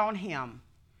laid on him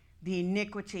the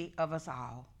iniquity of us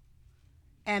all.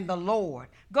 And the Lord.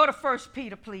 Go to 1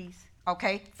 Peter, please.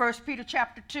 Okay, 1 Peter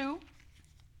chapter 2.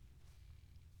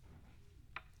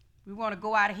 We want to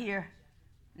go out of here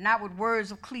not with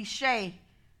words of cliche,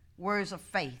 words of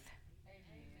faith.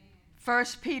 1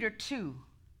 Peter 2.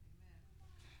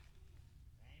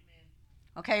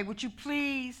 Okay, would you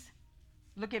please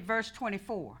look at verse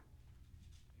 24?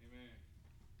 Amen.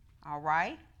 All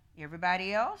right.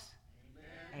 Everybody else?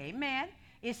 Amen. Amen.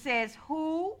 It says,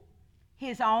 who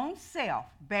his own self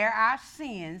bare our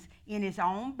sins in his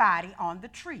own body on the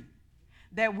tree,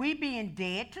 that we being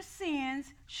dead to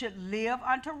sins should live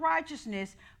unto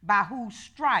righteousness, by whose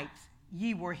stripes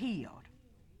ye were healed.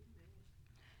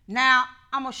 Now,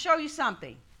 I'm going to show you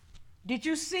something. Did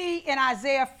you see in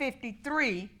Isaiah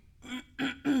 53,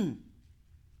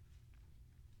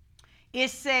 it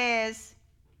says,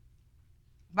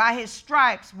 by his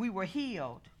stripes we were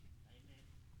healed.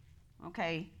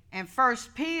 Okay, and 1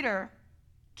 Peter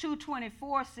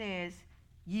 2:24 says,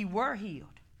 ye were healed.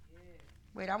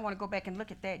 Wait, I want to go back and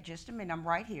look at that just a minute. I'm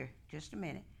right here. Just a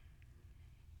minute.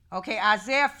 Okay,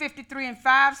 Isaiah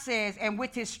 53:5 says, and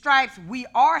with his stripes we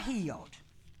are healed.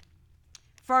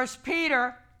 1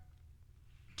 Peter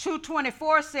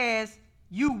 2:24 says,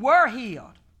 you were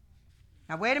healed.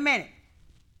 Now, wait a minute.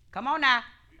 Come on now.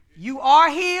 You are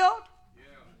healed.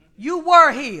 You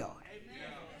were healed.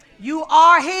 You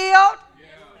are healed.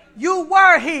 You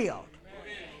were healed.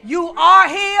 You are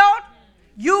healed.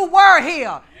 You were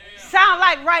healed. Sound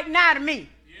like right now to me.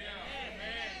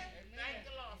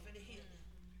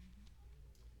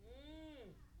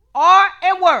 Are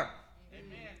and were.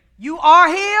 You are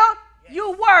healed.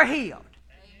 You were healed.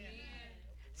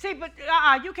 See, but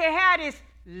you can have this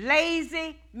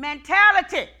lazy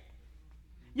mentality.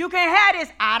 You can have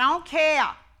this, I don't care.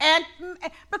 And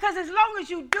because as long as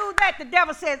you do that, the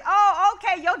devil says, oh,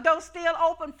 okay, your door's still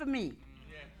open for me.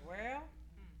 Well,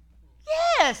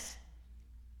 yes.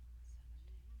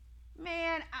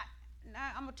 Man,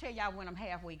 I'm going to tell y'all when I'm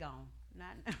halfway gone.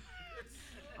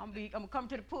 I'm going to come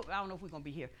to the pulpit. I don't know if we're going to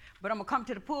be here. But I'm going to come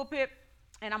to the pulpit,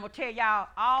 and I'm going to tell y'all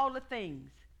all the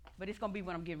things. But it's going to be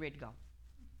when I'm getting ready to go.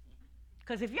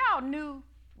 Because if y'all knew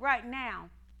right now,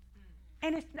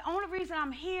 and it's the only reason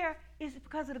I'm here is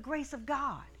because of the grace of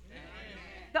God. Amen.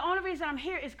 The only reason I'm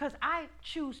here is because I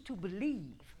choose to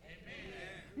believe.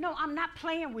 Amen. No, I'm not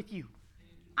playing with you.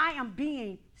 I am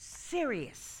being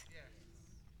serious. Yes.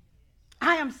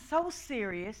 I am so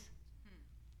serious.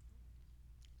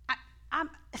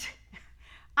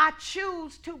 I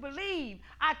choose to believe.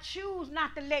 I choose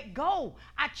not to let go.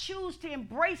 I choose to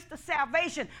embrace the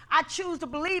salvation. I choose to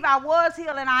believe I was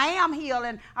healed and I am healed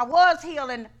and I was healed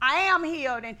and I am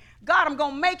healed. And God, I'm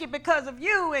going to make it because of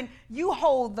you, and you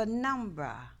hold the number.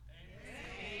 Amen.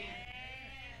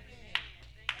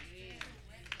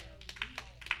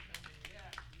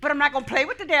 But I'm not going to play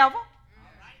with the devil.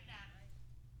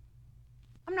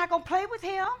 I'm not going to play with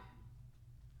him.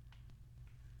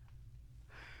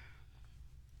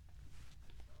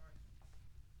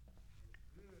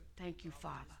 Thank you,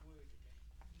 Father.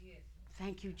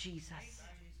 Thank you, Jesus.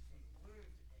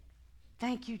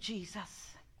 Thank you, Jesus.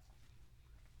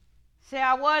 Say,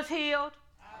 I was healed.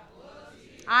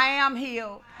 I am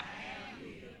healed.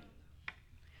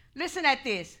 Listen at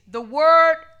this. The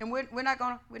word, and we're not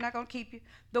gonna keep you.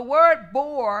 The word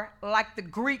bore, like the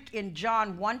Greek in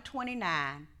John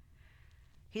 1:29,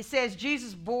 he says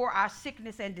Jesus bore our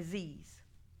sickness and disease.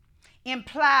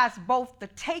 Implies both the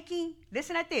taking,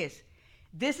 listen at this.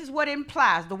 This is what it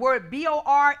implies. The word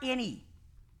B-O-R-N-E.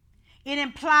 It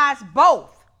implies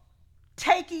both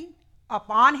taking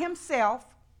upon himself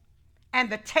and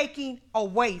the taking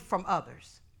away from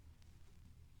others.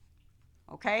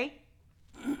 Okay?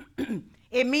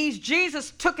 It means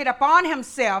Jesus took it upon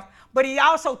himself, but he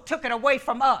also took it away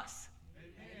from us.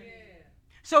 Amen.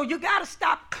 So you got to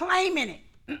stop claiming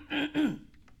it.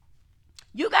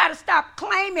 You got to stop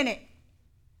claiming it.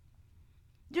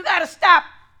 You got to stop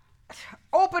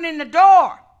opening the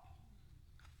door.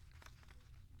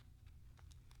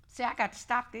 Say, I got to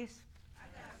stop this.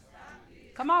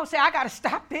 Come on, say, I got to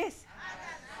stop this.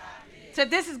 So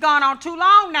this has gone on too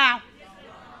long now.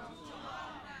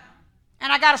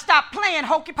 And I got to stop playing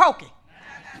hokey pokey.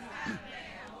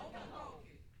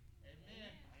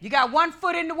 You got one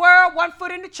foot in the world, one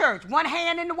foot in the church. One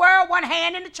hand in the world, one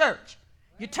hand in the church.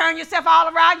 You turn yourself all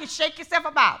around, you shake yourself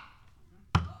about.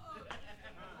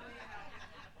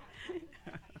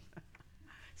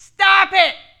 Stop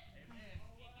it.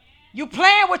 You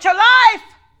playing with your life.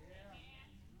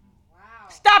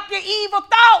 Stop your evil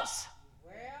thoughts.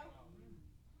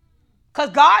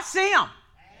 Because God see them.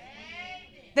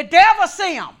 The devil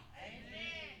see them.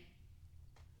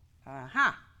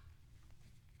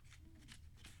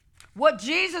 What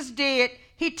Jesus did,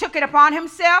 he took it upon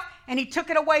himself and he took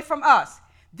it away from us.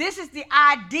 This is the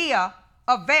idea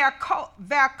of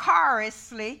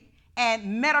vicariously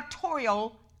and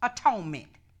mediatorial atonement.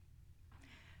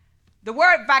 The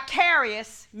word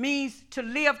vicarious means to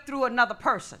live through another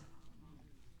person.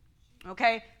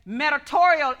 Okay?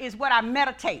 Mediatorial is what I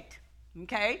meditate.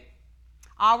 Okay?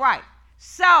 All right.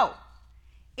 So,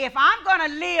 if I'm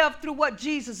going to live through what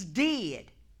Jesus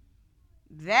did,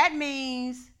 that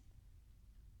means,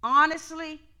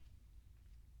 honestly,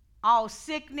 all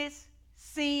sickness,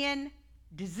 sin,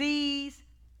 disease,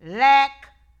 lack,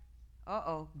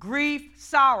 grief,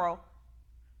 sorrow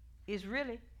is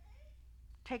really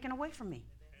taken away from me.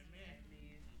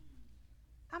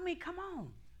 I mean, come on.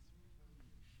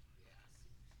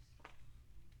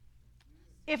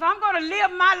 If I'm going to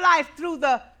live my life through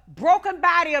the broken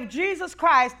body of Jesus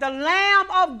Christ, the Lamb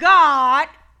of God,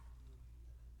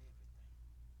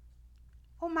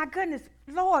 oh my goodness,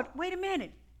 Lord, wait a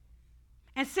minute.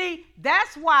 And see,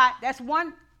 that's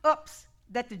one ups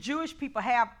that the Jewish people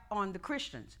have on the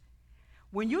Christians.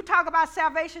 When you talk about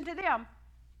salvation to them,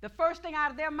 the first thing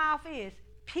out of their mouth is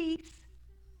peace,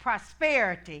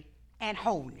 prosperity, and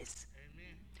wholeness.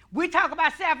 Amen. We talk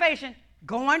about salvation,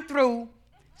 going through,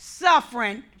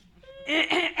 suffering,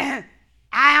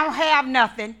 I don't have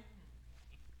nothing.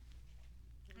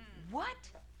 What?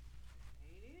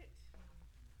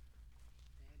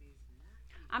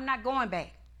 I'm not going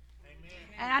back. Amen.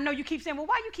 And I know you keep saying, well,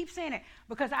 why you keep saying it?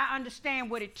 Because I understand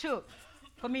what it took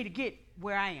for me to get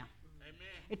where I am. Amen.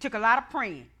 It took a lot of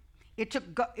praying. It took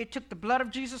the blood of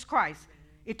Jesus Christ.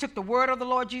 It took the word of the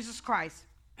Lord Jesus Christ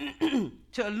to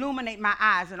illuminate my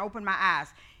eyes and open my eyes.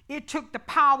 It took the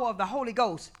power of the Holy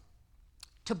Ghost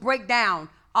to break down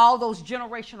all those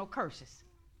generational curses.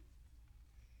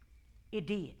 It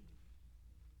did.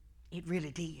 It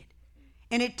really did.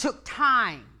 And it took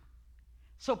time.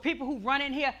 So people who run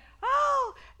in here,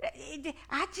 oh,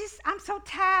 I'm so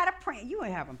tired of praying. You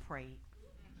haven't prayed.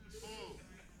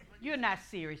 You're not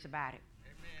serious about it.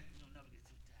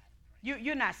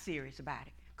 You're not serious about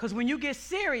it. Because when you get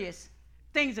serious,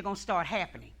 things are going to start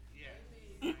happening.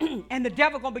 And the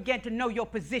devil going to begin to know your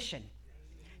position.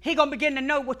 He going to begin to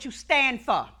know what you stand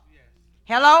for.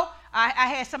 Hello? I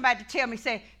had somebody to tell me,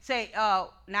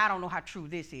 now I don't know how true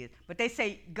this is, but they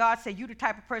say, God said, you the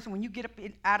type of person, when you get up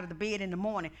out of the bed in the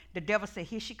morning, the devil said,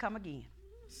 here she come again.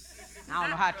 I don't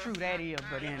know how true that is,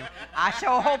 but anyway, I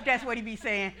sure hope that's what he be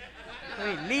saying.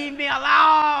 So he leave me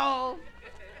alone.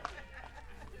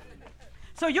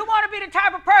 So you want to be the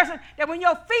type of person that when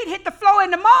your feet hit the floor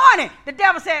in the morning, the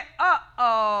devil said,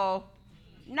 uh-oh,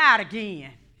 not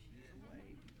again.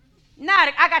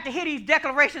 I got to hear these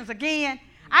declarations again.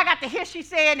 I got to hear she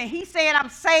said, and he said, I'm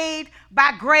saved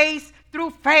by grace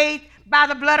through faith by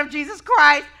the blood of Jesus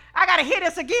Christ. I got to hear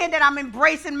this again, that I'm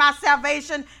embracing my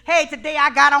salvation. Hey, today I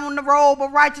got on the robe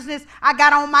of righteousness. I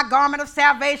got on my garment of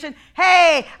salvation.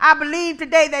 Hey, I believe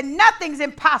today that nothing's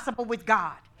impossible with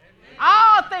God. Amen.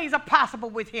 All things are possible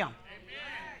with him. Amen.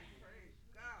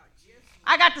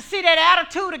 I got to see that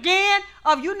attitude again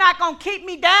of you not going to keep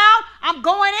me down. I'm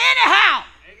going anyhow.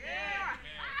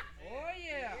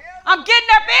 I'm getting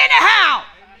up anyhow.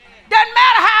 Doesn't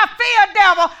matter how I feel,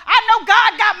 devil. I know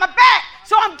God got my back,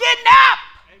 so I'm getting up.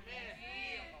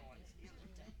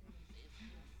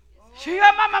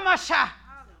 Yeah,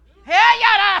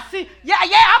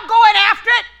 I'm going after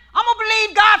it. I'm going to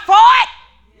believe God for it.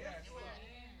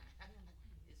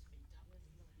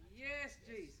 Yes,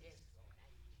 Jesus.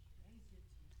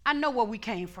 I know where we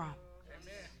came from.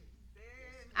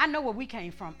 I know where we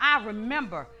came from. I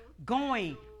remember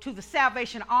going to the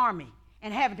Salvation Army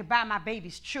and having to buy my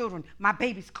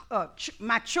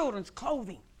children's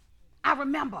clothing. I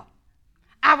remember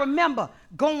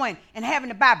going and having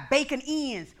to buy bacon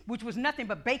ends, which was nothing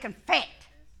but bacon fat,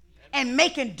 and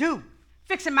making do,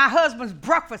 fixing my husband's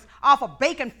breakfast off of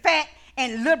bacon fat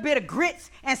and a little bit of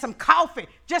grits and some coffee,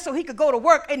 just so he could go to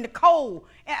work in the cold,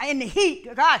 in the heat.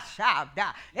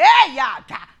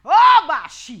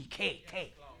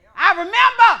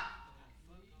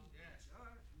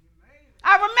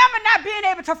 I remember not being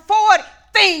able to afford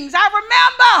things. I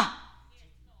remember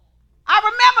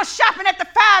shopping at the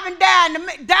 5 and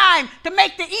dime to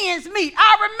make the ends meet.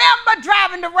 I remember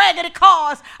driving the raggedy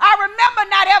cars. I remember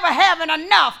not ever having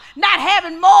enough, not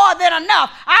having more than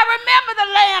enough. I remember the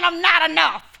land of not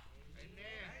enough.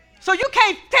 Amen. So you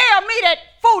can't tell me that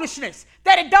foolishness,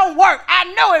 that it don't work. I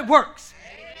know it works.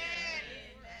 Amen.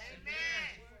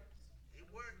 It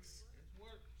works.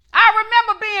 I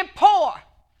remember being poor.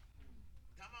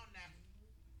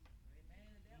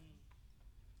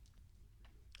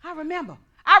 I remember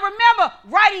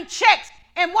writing checks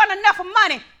and wasn't enough of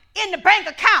money in the bank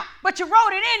account, but you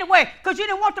wrote it anyway because you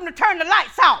didn't want them to turn the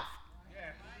lights off.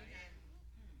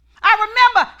 I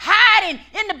remember hiding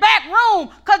in the back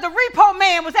room because the repo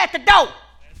man was at the door.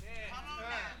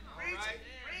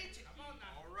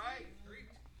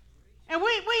 And we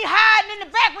hiding in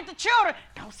the back with the children.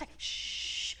 Don't say,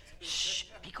 shh,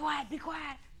 be quiet.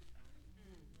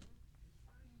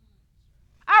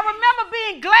 I remember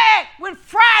being glad when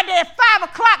Friday at 5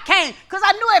 o'clock came, because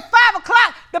I knew at 5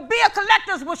 o'clock the bill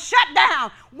collectors were shut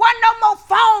down. Wasn't no more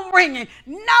phone ringing,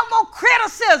 no more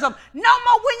criticism, no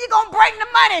more when you going to bring the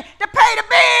money to pay the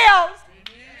bills.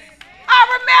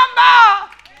 I remember.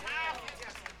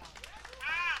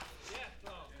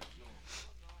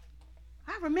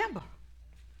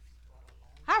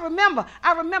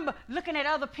 I remember looking at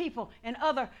other people and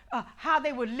how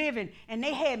they were living, and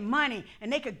they had money and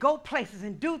they could go places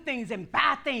and do things and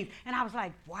buy things. And I was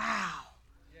like, wow,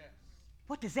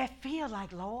 what does that feel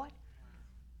like, Lord?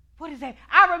 What is that?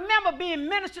 I remember being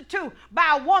ministered to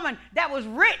by a woman that was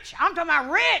rich. I'm talking about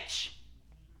rich.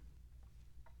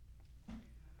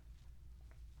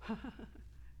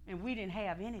 And we didn't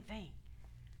have anything.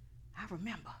 I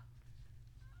remember.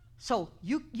 So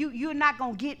you're not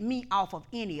going to get me off of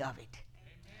any of it.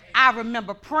 Amen. I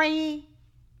remember praying.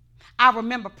 I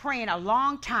remember praying a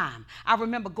long time. I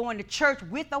remember going to church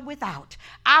with or without.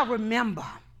 I remember.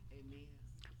 Amen.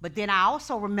 But then I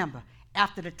also remember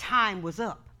after the time was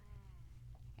up,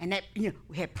 and that we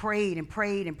had prayed and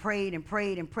prayed and prayed and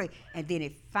prayed and prayed, and then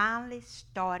it finally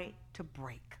started to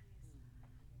break.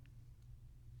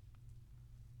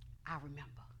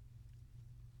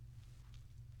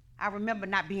 I remember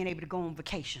not being able to go on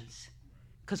vacations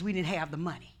because we didn't have the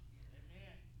money.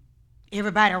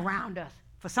 Everybody around us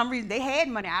For some reason, they had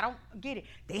money. I don't get it.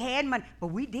 They had money, but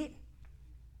we didn't.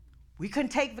 We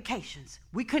couldn't take vacations.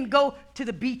 We couldn't go to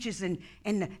the beaches and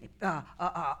the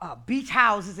beach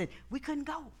houses, and we couldn't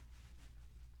go.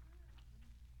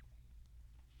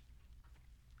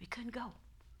 We couldn't go.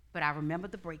 But I remember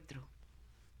the breakthrough.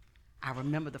 I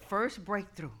remember the first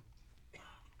breakthrough.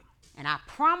 And I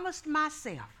promised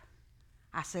myself,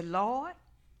 I said, Lord,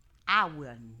 I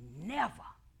will never,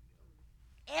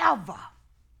 ever,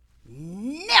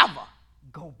 never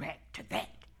go back to that.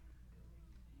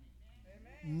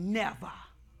 Never.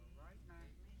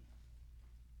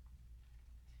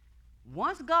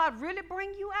 Once God really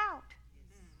bring you out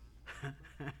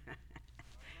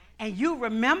and you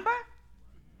remember,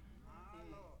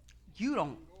 you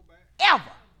don't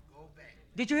ever.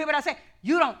 Did you hear what I said?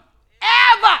 You don't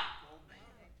ever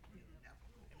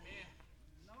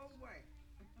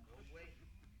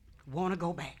want to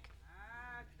go back.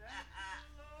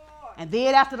 And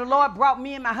then after the Lord brought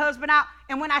me and my husband out,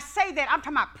 and when I say that, I'm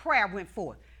talking about prayer went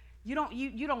forth. You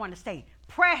don't understand.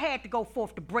 Prayer had to go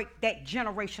forth to break that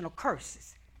generational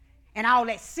curses and all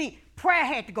that sin. Prayer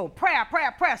had to go. Prayer,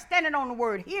 standing on the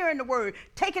word, hearing the word,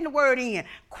 taking the word in,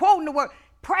 quoting the word.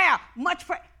 Prayer, much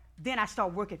prayer. Then I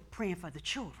start working, praying for the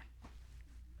children.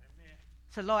 Amen.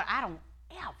 So, Lord, I don't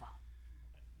ever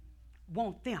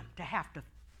want them to have to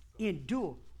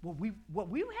endure what we had to go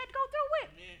through with.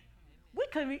 Amen.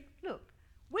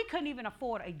 We couldn't even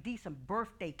afford a decent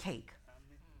birthday cake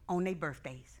on their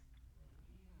birthdays.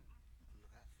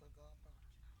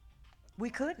 We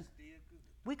couldn't.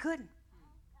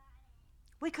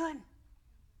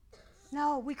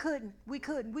 No, we couldn't. We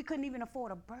couldn't even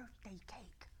afford a birthday cake.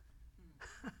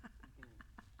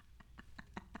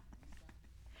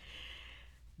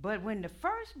 But when the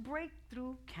first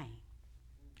breakthrough came,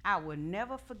 I will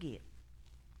never forget.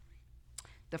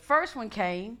 The first one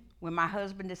came when my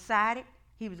husband decided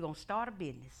he was going to start a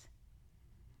business.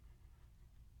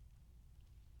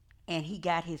 And he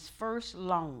got his first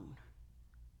loan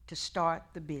to start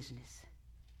the business.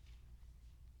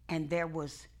 And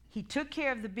he took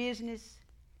care of the business.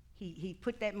 He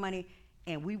put that money,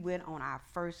 and we went on our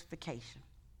first vacation.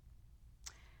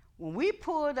 When we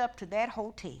pulled up to that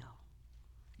hotel,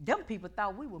 them people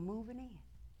thought we were moving in.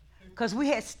 Because we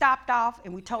had stopped off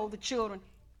and we told the children,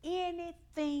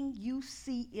 anything you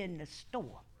see in the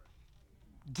store,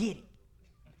 get it.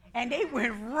 And they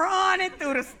went running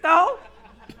through the store.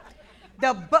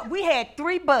 We had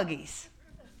 3 buggies.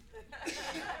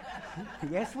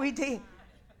 Yes, we did.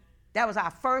 That was our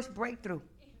first breakthrough.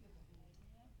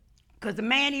 Because the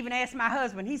man even asked my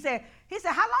husband, he said, how long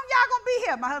y'all gonna be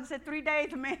here? My husband said 3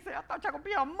 days. The man said, I thought y'all gonna be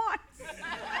here a month.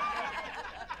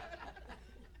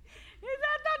 He said,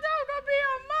 I thought y'all gonna be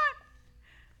here a month.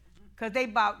 Because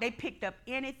they picked up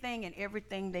anything and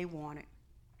everything they wanted.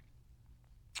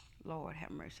 Lord have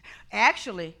mercy.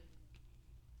 Actually,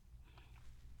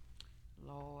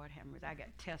 Lord have mercy. I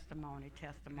got testimony.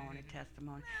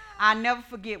 I'll never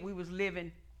forget we was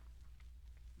living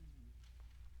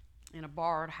in a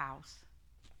borrowed house.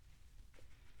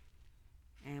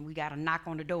 And we got a knock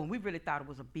on the door, and we really thought it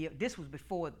was a bill. This was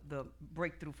before the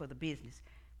breakthrough for the business.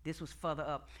 This was further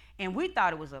up. And we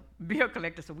thought it was a bill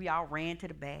collector, so we all ran to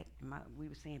the back. And we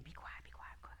were saying, be quiet.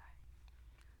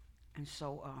 And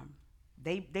so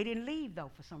they didn't leave, though,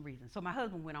 for some reason. So my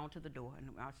husband went on to the door, and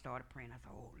I started praying. I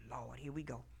said, oh, Lord, here we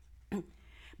go.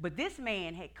 But this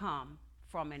man had come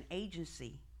from an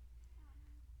agency,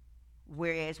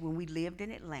 whereas when we lived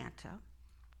in Atlanta,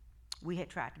 we had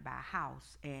tried to buy a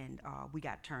house, and we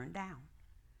got turned down.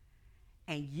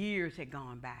 And years had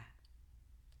gone by.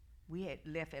 We had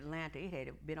left Atlanta. It had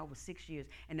been over 6 years.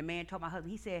 And the man told my husband,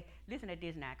 he said, listen at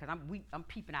this now, because I'm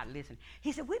peeping out listening.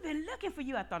 He said, we've been looking for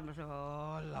you. I thought to myself,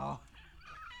 oh, Lord.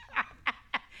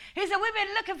 He said, we've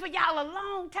been looking for y'all a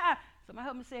long time. So my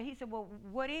husband said, well,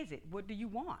 what is it? What do you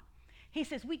want? He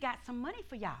says, we got some money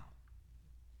for y'all.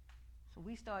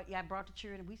 So I brought the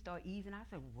children, and we started easing. I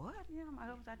said, what? My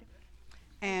husband's out there.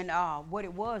 And what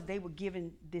it was, they were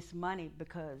giving this money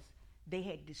because they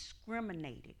had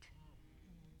discriminated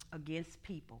against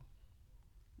people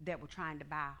that were trying to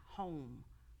buy a home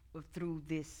through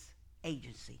this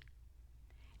agency.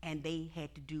 And they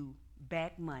had to do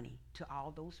back money to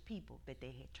all those people that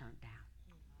they had turned down.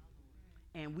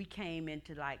 And we came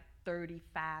into like $35,000,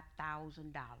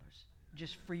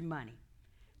 just free money.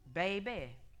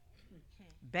 Baby.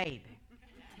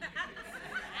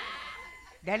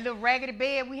 That little raggedy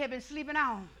bed we had been sleeping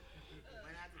on.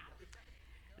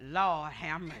 Lord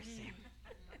have mercy.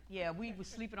 Yeah, we were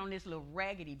sleeping on this little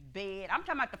raggedy bed. I'm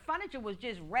talking about the furniture was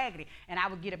just raggedy, and I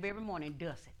would get up every morning and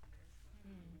dust it.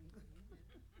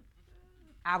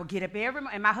 I would get up every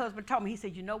morning, and my husband told me, he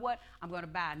said, you know what? I'm going to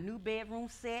buy a new bedroom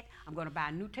set. I'm going to buy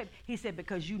a new table. He said,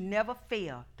 because you never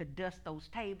fail to dust those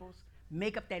tables,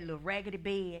 make up that little raggedy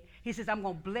bed. He says, I'm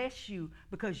going to bless you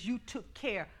because you took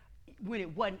care when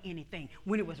it wasn't anything,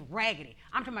 when it was raggedy.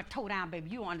 I'm talking about toe down, baby.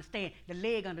 You don't understand. The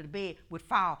leg under the bed would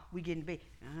fall. We get in the bed,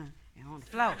 and on the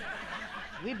floor.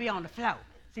 We'd be on the floor.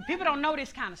 See, people don't know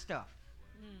this kind of stuff.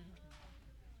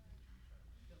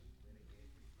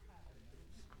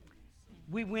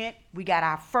 We got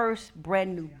our first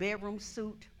brand new bedroom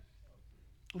suit.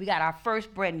 We got our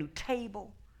first brand new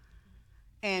table.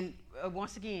 And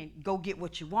once again, go get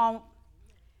what you want.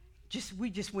 We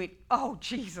just went, oh,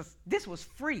 Jesus, this was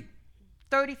free.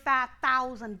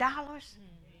 $35,000.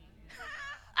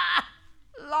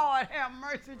 Lord have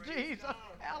mercy, Jesus.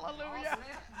 Hallelujah.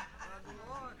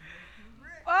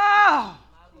 Oh.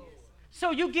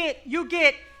 So you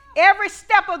get every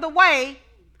step of the way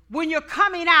when you're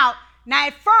coming out. Now,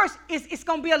 at first, it's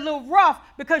going to be a little rough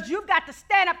because you've got to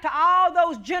stand up to all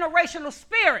those generational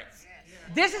spirits.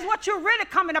 This is what you're really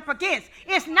coming up against.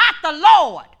 It's not the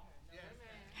Lord.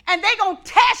 And they're going to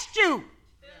test you.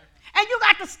 And you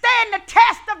got to stand the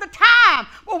test of the time.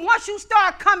 But once you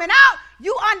start coming out,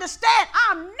 you understand,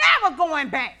 I'm never going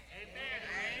back.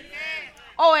 Amen.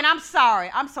 Oh, and I'm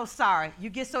sorry. I'm so sorry. You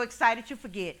get so excited you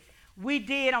forget. We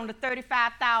did on the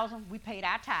 $35,000, we paid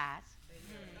our tithes.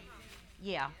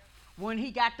 Yeah. When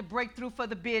he got the breakthrough for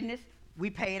the business, we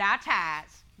paid our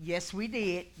tithes. Yes, we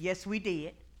did. Yes, we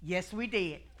did. Yes, we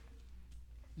did.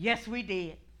 Yes, we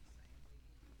did.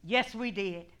 Yes, we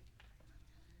did.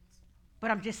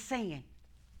 But I'm just saying,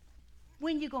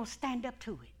 when you going to stand up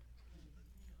to it?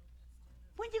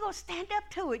 When you going to stand up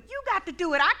to it? You got to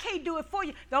do it. I can't do it for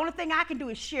you. The only thing I can do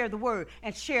is share the word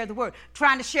and share the word.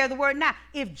 Trying to share the word now.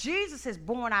 If Jesus has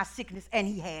borne our sickness, and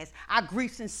he has, our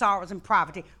griefs and sorrows and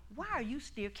poverty, why are you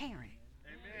still carrying it?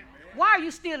 Amen. Why are you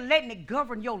still letting it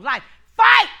govern your life?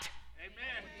 Fight!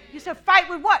 Amen. You said fight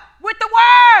with what? With the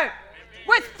word. Amen.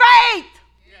 With faith.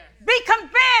 Yes. Be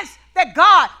convinced that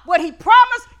God, what he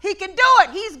promised, he can do it.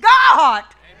 He's God. Amen.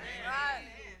 Right.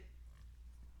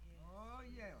 Oh,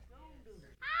 yeah.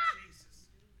 Jesus.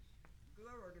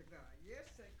 Glory to God.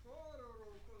 Yes,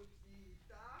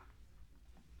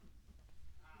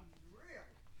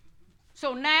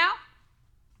 so now,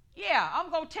 yeah, I'm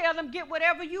going to tell them, get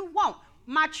whatever you want.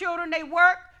 My children, they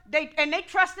work, they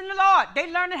trust in the Lord.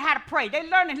 They learning how to pray. They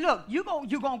learning, look, you're going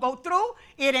to go through.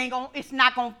 It's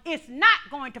not going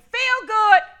to feel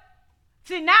good.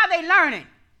 See, now they learning.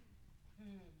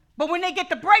 But when they get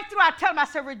the breakthrough, I tell them, I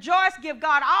say, rejoice, give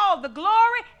God all the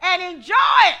glory, and enjoy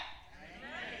it.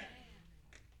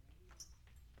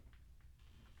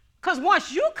 Because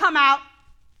once you come out,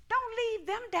 don't leave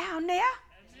them down there.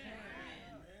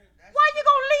 Why are you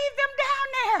going to leave them down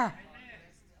there?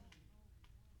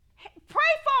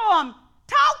 Pray for them.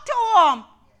 Talk to them.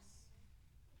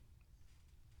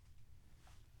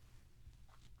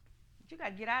 But you got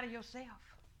to get out of yourself.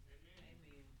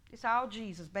 It's all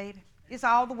Jesus, baby. It's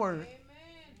all the word.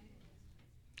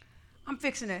 I'm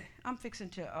fixing to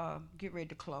get ready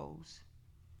to close.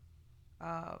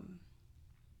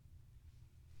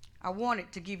 I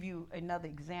wanted to give you another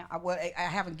example. Well, I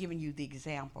haven't given you the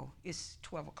example. It's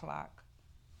 12 o'clock.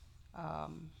 I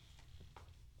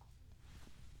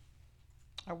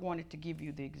wanted to give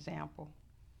you the example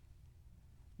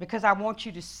because I want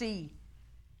you to see,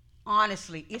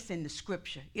 honestly, it's in the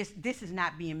scripture. This is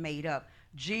not being made up.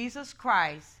 Jesus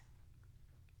Christ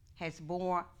has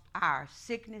borne our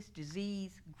sickness,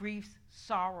 disease, griefs,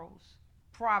 sorrows,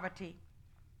 poverty,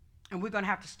 and we're going to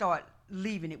have to start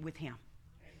leaving it with him.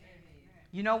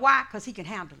 You know why? Because he can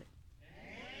handle it.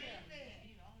 Amen.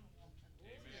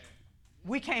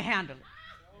 We can't handle it.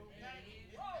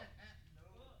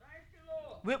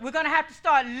 We're going to have to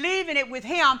start leaving it with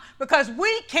him because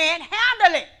we can't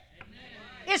handle it.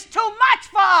 Amen. It's too much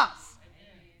for us.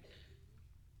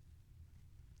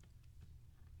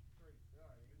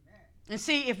 And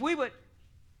see, if we would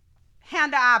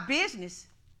handle our business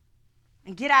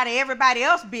and get out of everybody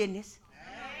else's business,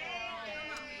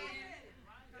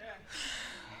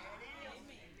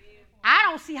 I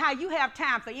don't see how you have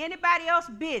time for anybody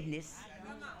else's business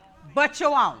but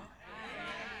your own.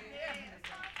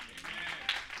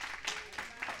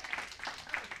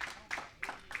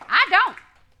 I don't.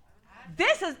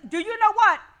 Do you know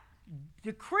what?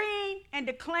 Decreeing and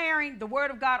declaring the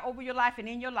word of God over your life and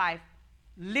in your life,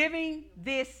 living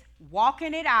this,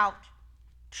 walking it out,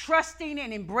 trusting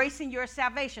and embracing your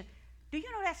salvation. Do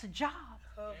you know that's a job?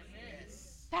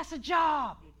 That's a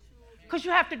job. Because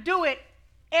you have to do it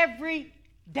every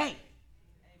day.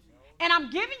 And I'm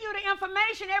giving you the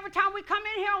information every time we come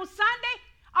in here on Sunday.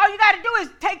 All you got got to do is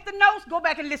take the notes, go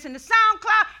back and listen to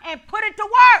SoundCloud, and put it to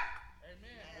work. Amen.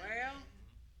 Well,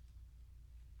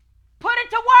 put it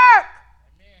to work.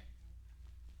 amen.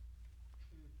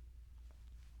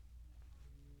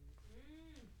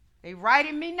 They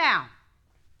writing me now.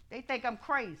 They think I'm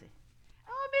crazy.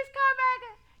 Oh, Miss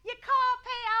Carmacker, your car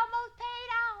almost paid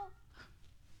off.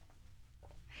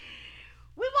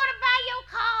 We want to buy your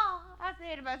car. I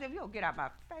said to myself, you don't get out my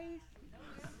face.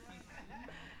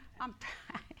 I'm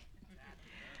tired.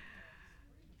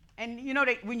 And you know,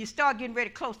 when you start getting ready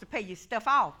close to pay your stuff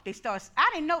off,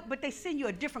 I didn't know, but they send you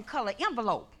a different color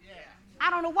envelope. Yeah. I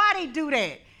don't know why they do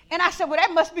that. And I said, well,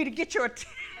 that must be to get your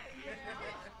attention.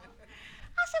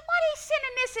 I said, why are they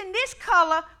sending this in this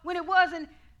color when it wasn't?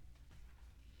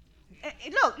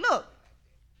 Look.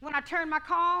 When I turn my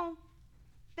car on,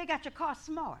 they got your car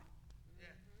smart.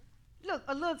 Yeah. Look,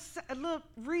 a little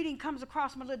reading comes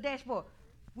across my little dashboard.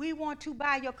 We want to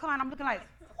buy your car. And I'm looking like,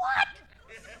 what?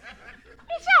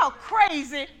 Is y'all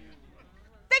crazy?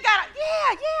 They got,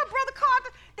 Brother Carter.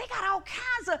 They got all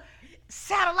kinds of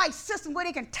satellite systems where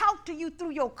they can talk to you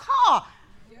through your car.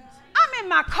 I'm in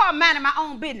my car minding my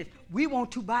own business. We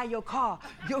want to buy your car.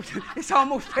 It's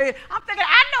almost paid. I'm thinking,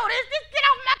 I know this. Just get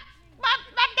off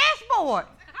my dashboard.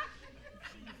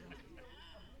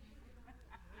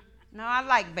 No, I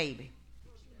like baby.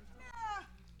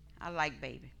 I like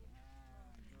baby.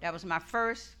 That was my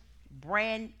first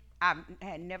I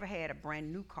had never had a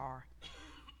brand new car.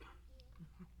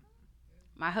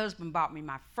 My husband bought me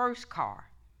my first car.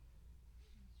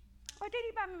 Or did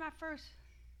he buy me my first?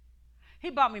 He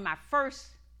bought me my first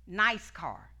nice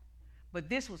car. But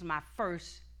this was my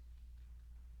first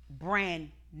brand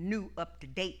new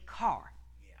up-to-date car.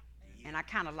 Yeah. And I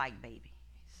kind of like baby.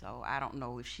 So I don't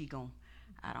know if she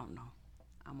I don't know.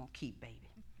 I'm going to keep baby.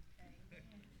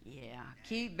 Yeah,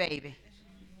 keep baby.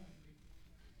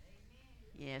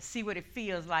 Yeah, see what it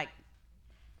feels like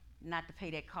not to pay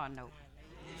that car note.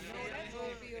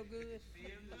 Feel good. Yeah.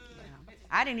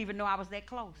 I didn't even know I was that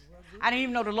close. I didn't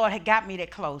even know the Lord had got me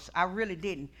that close. I really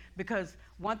didn't. Because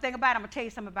one thing about it, I'm going to tell you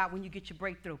something about when you get your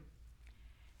breakthrough.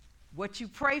 What you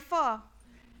pray for,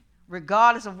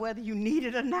 regardless of whether you need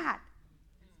it or not,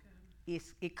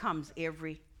 it comes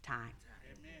every time.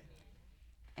 Amen.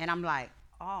 And I'm like,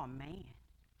 oh, man,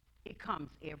 it comes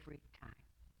every time.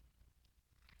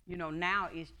 You know, now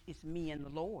it's me and the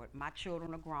Lord. My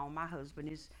children are grown. My husband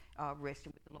is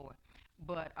resting with the Lord.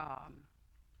 But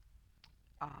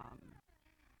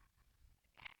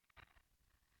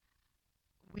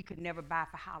we could never buy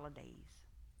for holidays.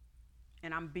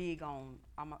 And I'm big on,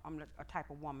 I'm a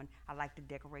type of woman, I like to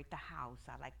decorate the house.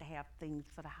 I like to have things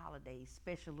for the holidays,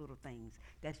 special little things.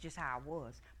 That's just how I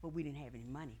was. But we didn't have any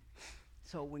money.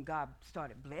 So when God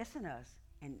started blessing us,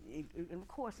 and of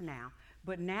course now,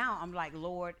 but now I'm like,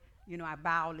 Lord, you know, I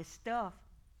buy all this stuff.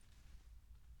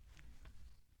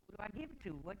 Who do I give it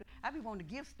to? I be wanting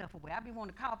to give stuff away. I be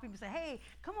wanting to call people and say, hey,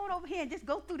 come on over here and just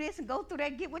go through this and go through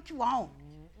that, get what you want.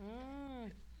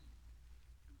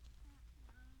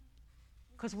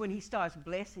 Because when he starts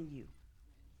blessing you,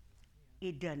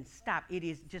 it doesn't stop. It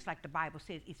is just like the Bible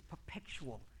says, it's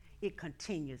perpetual. It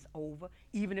continues over,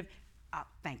 even if,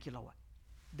 thank you, Lord,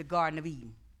 the Garden of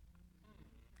Eden.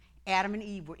 Adam and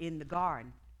Eve were in the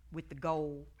garden with the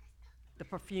gold, the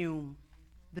perfume,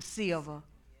 the silver,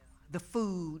 the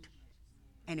food,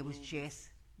 and it was just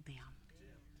them.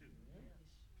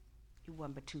 It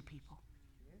wasn't but two people.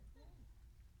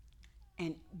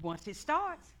 And once it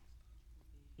starts,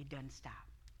 it doesn't stop.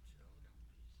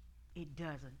 It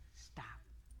doesn't stop.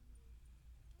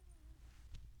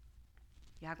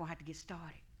 Y'all gonna have to get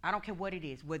started. I don't care what it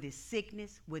is, whether it's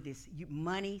sickness, whether it's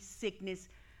money, sickness,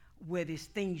 whether it's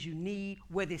things you need,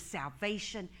 whether it's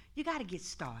salvation, you got to get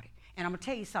started. And I'm going to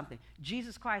tell you something.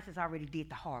 Jesus Christ has already did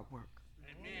the hard work.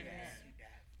 Amen.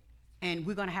 And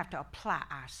we're going to have to apply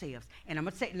ourselves. And I'm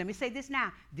going to say, let me say this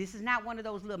now. This is not one of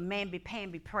those little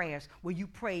mamby-pamby prayers where you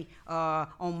pray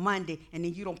on Monday and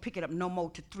then you don't pick it up no more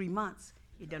to 3 months.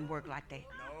 It doesn't work like that. No.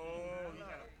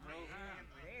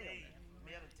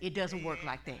 It doesn't work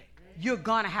like that. You're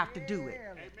going to have to do it.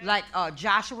 Like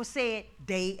Joshua said,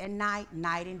 day and night,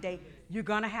 night and day. You're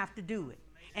going to have to do it.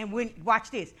 And watch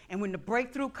this. And when the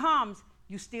breakthrough comes,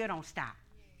 you still don't stop.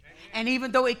 And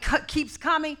even though it keeps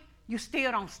coming, you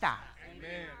still don't stop.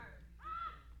 Amen.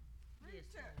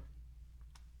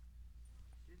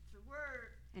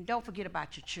 And don't forget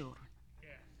about your children.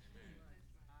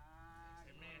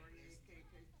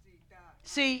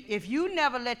 See, if you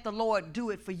never let the Lord do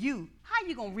it for you, how are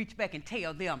you going to reach back and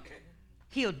tell them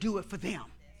he'll do it for them?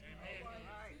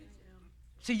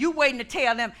 So you waiting to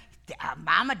tell them,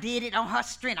 Mama did it on her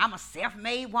strength. I'm a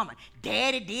self-made woman.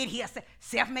 Daddy did his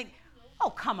self-made. Oh,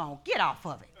 come on. Get off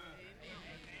of it.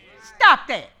 Stop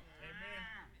that.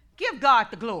 Give God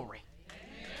the glory.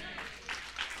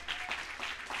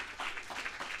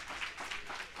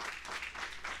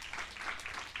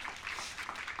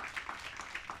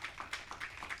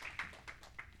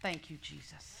 Thank you,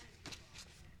 Jesus.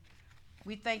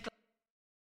 We thank the